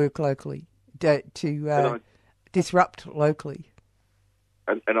to work locally, to disrupt locally.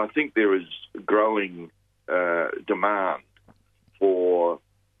 And I think there is growing demand for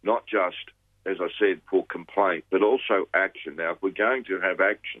not just, as I said, for complaint, but also action. Now, if we're going to have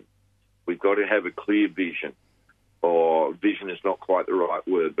action, we've got to have a clear vision, or vision is not quite the right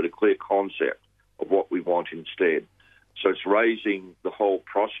word, but a clear concept of what we want instead. So it's raising the whole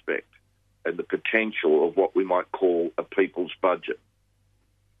prospect and the potential of what we might call a people's budget.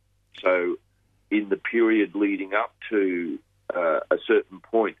 So in the period leading up to a certain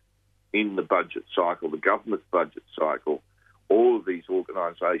point in the budget cycle, the government's budget cycle, all of these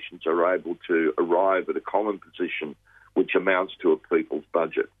organisations are able to arrive at a common position which amounts to a people's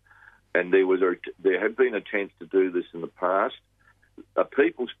budget. And there have been attempts to do this in the past. A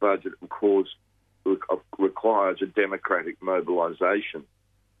people's budget, of course, requires a democratic mobilisation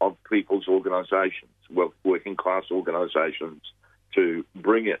of people's organisations, working class organisations, to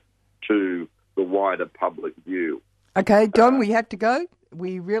bring it to the wider public view. Okay, Don, we have to go.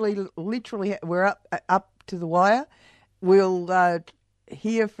 We really, literally, we're up to the wire. We'll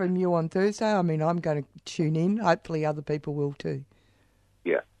hear from you on Thursday. I mean, I'm going to tune in. Hopefully other people will too.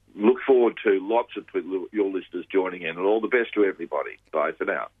 Yeah. Look forward to lots of people, your listeners joining in, and all the best to everybody. Bye for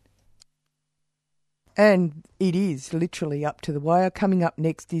now. And it is literally up to the wire. Coming up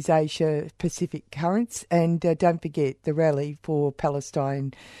next is Asia Pacific Currents. And don't forget the rally for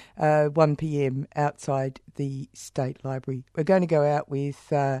Palestine, 1 p.m. outside the State Library. We're going to go out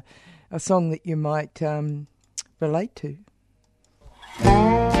with a song that you might relate to.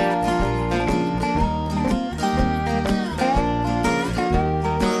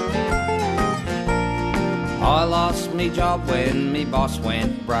 I lost me job when me boss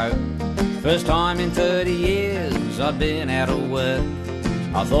went broke. First time in 30 years I'd been out of work.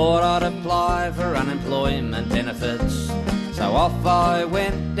 I thought I'd apply for unemployment benefits, so off I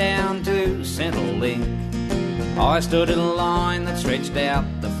went down to Centrelink. I stood in a line that stretched out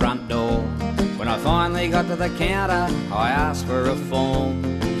the front door. When I finally got to the counter, I asked for a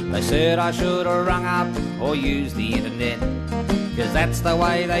form. They said I should have rung up or used the internet, 'cause that's the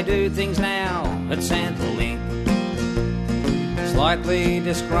way they do things now at Centrelink. Slightly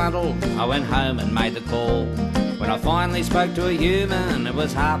disgruntled, I went home and made the call. When I finally spoke to a human, it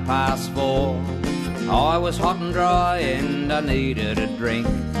was 4:30. I was hot and dry and I needed a drink.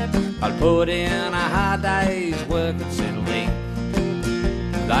 I'd put in a hard day's work at Centrelink.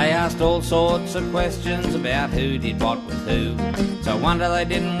 They asked all sorts of questions about who did what with who. So I wonder they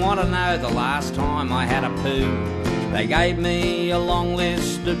didn't want to know the last time I had a poo. They gave me a long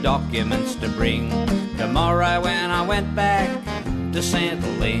list of documents to bring tomorrow when I went back to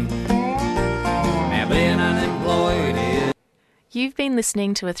Centrelink. Now being unemployed is... You've been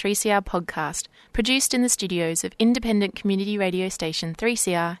listening to a 3CR podcast produced in the studios of independent community radio station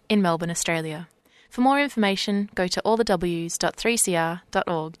 3CR in Melbourne, Australia. For more information, go to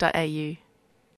allthews.3cr.org.au.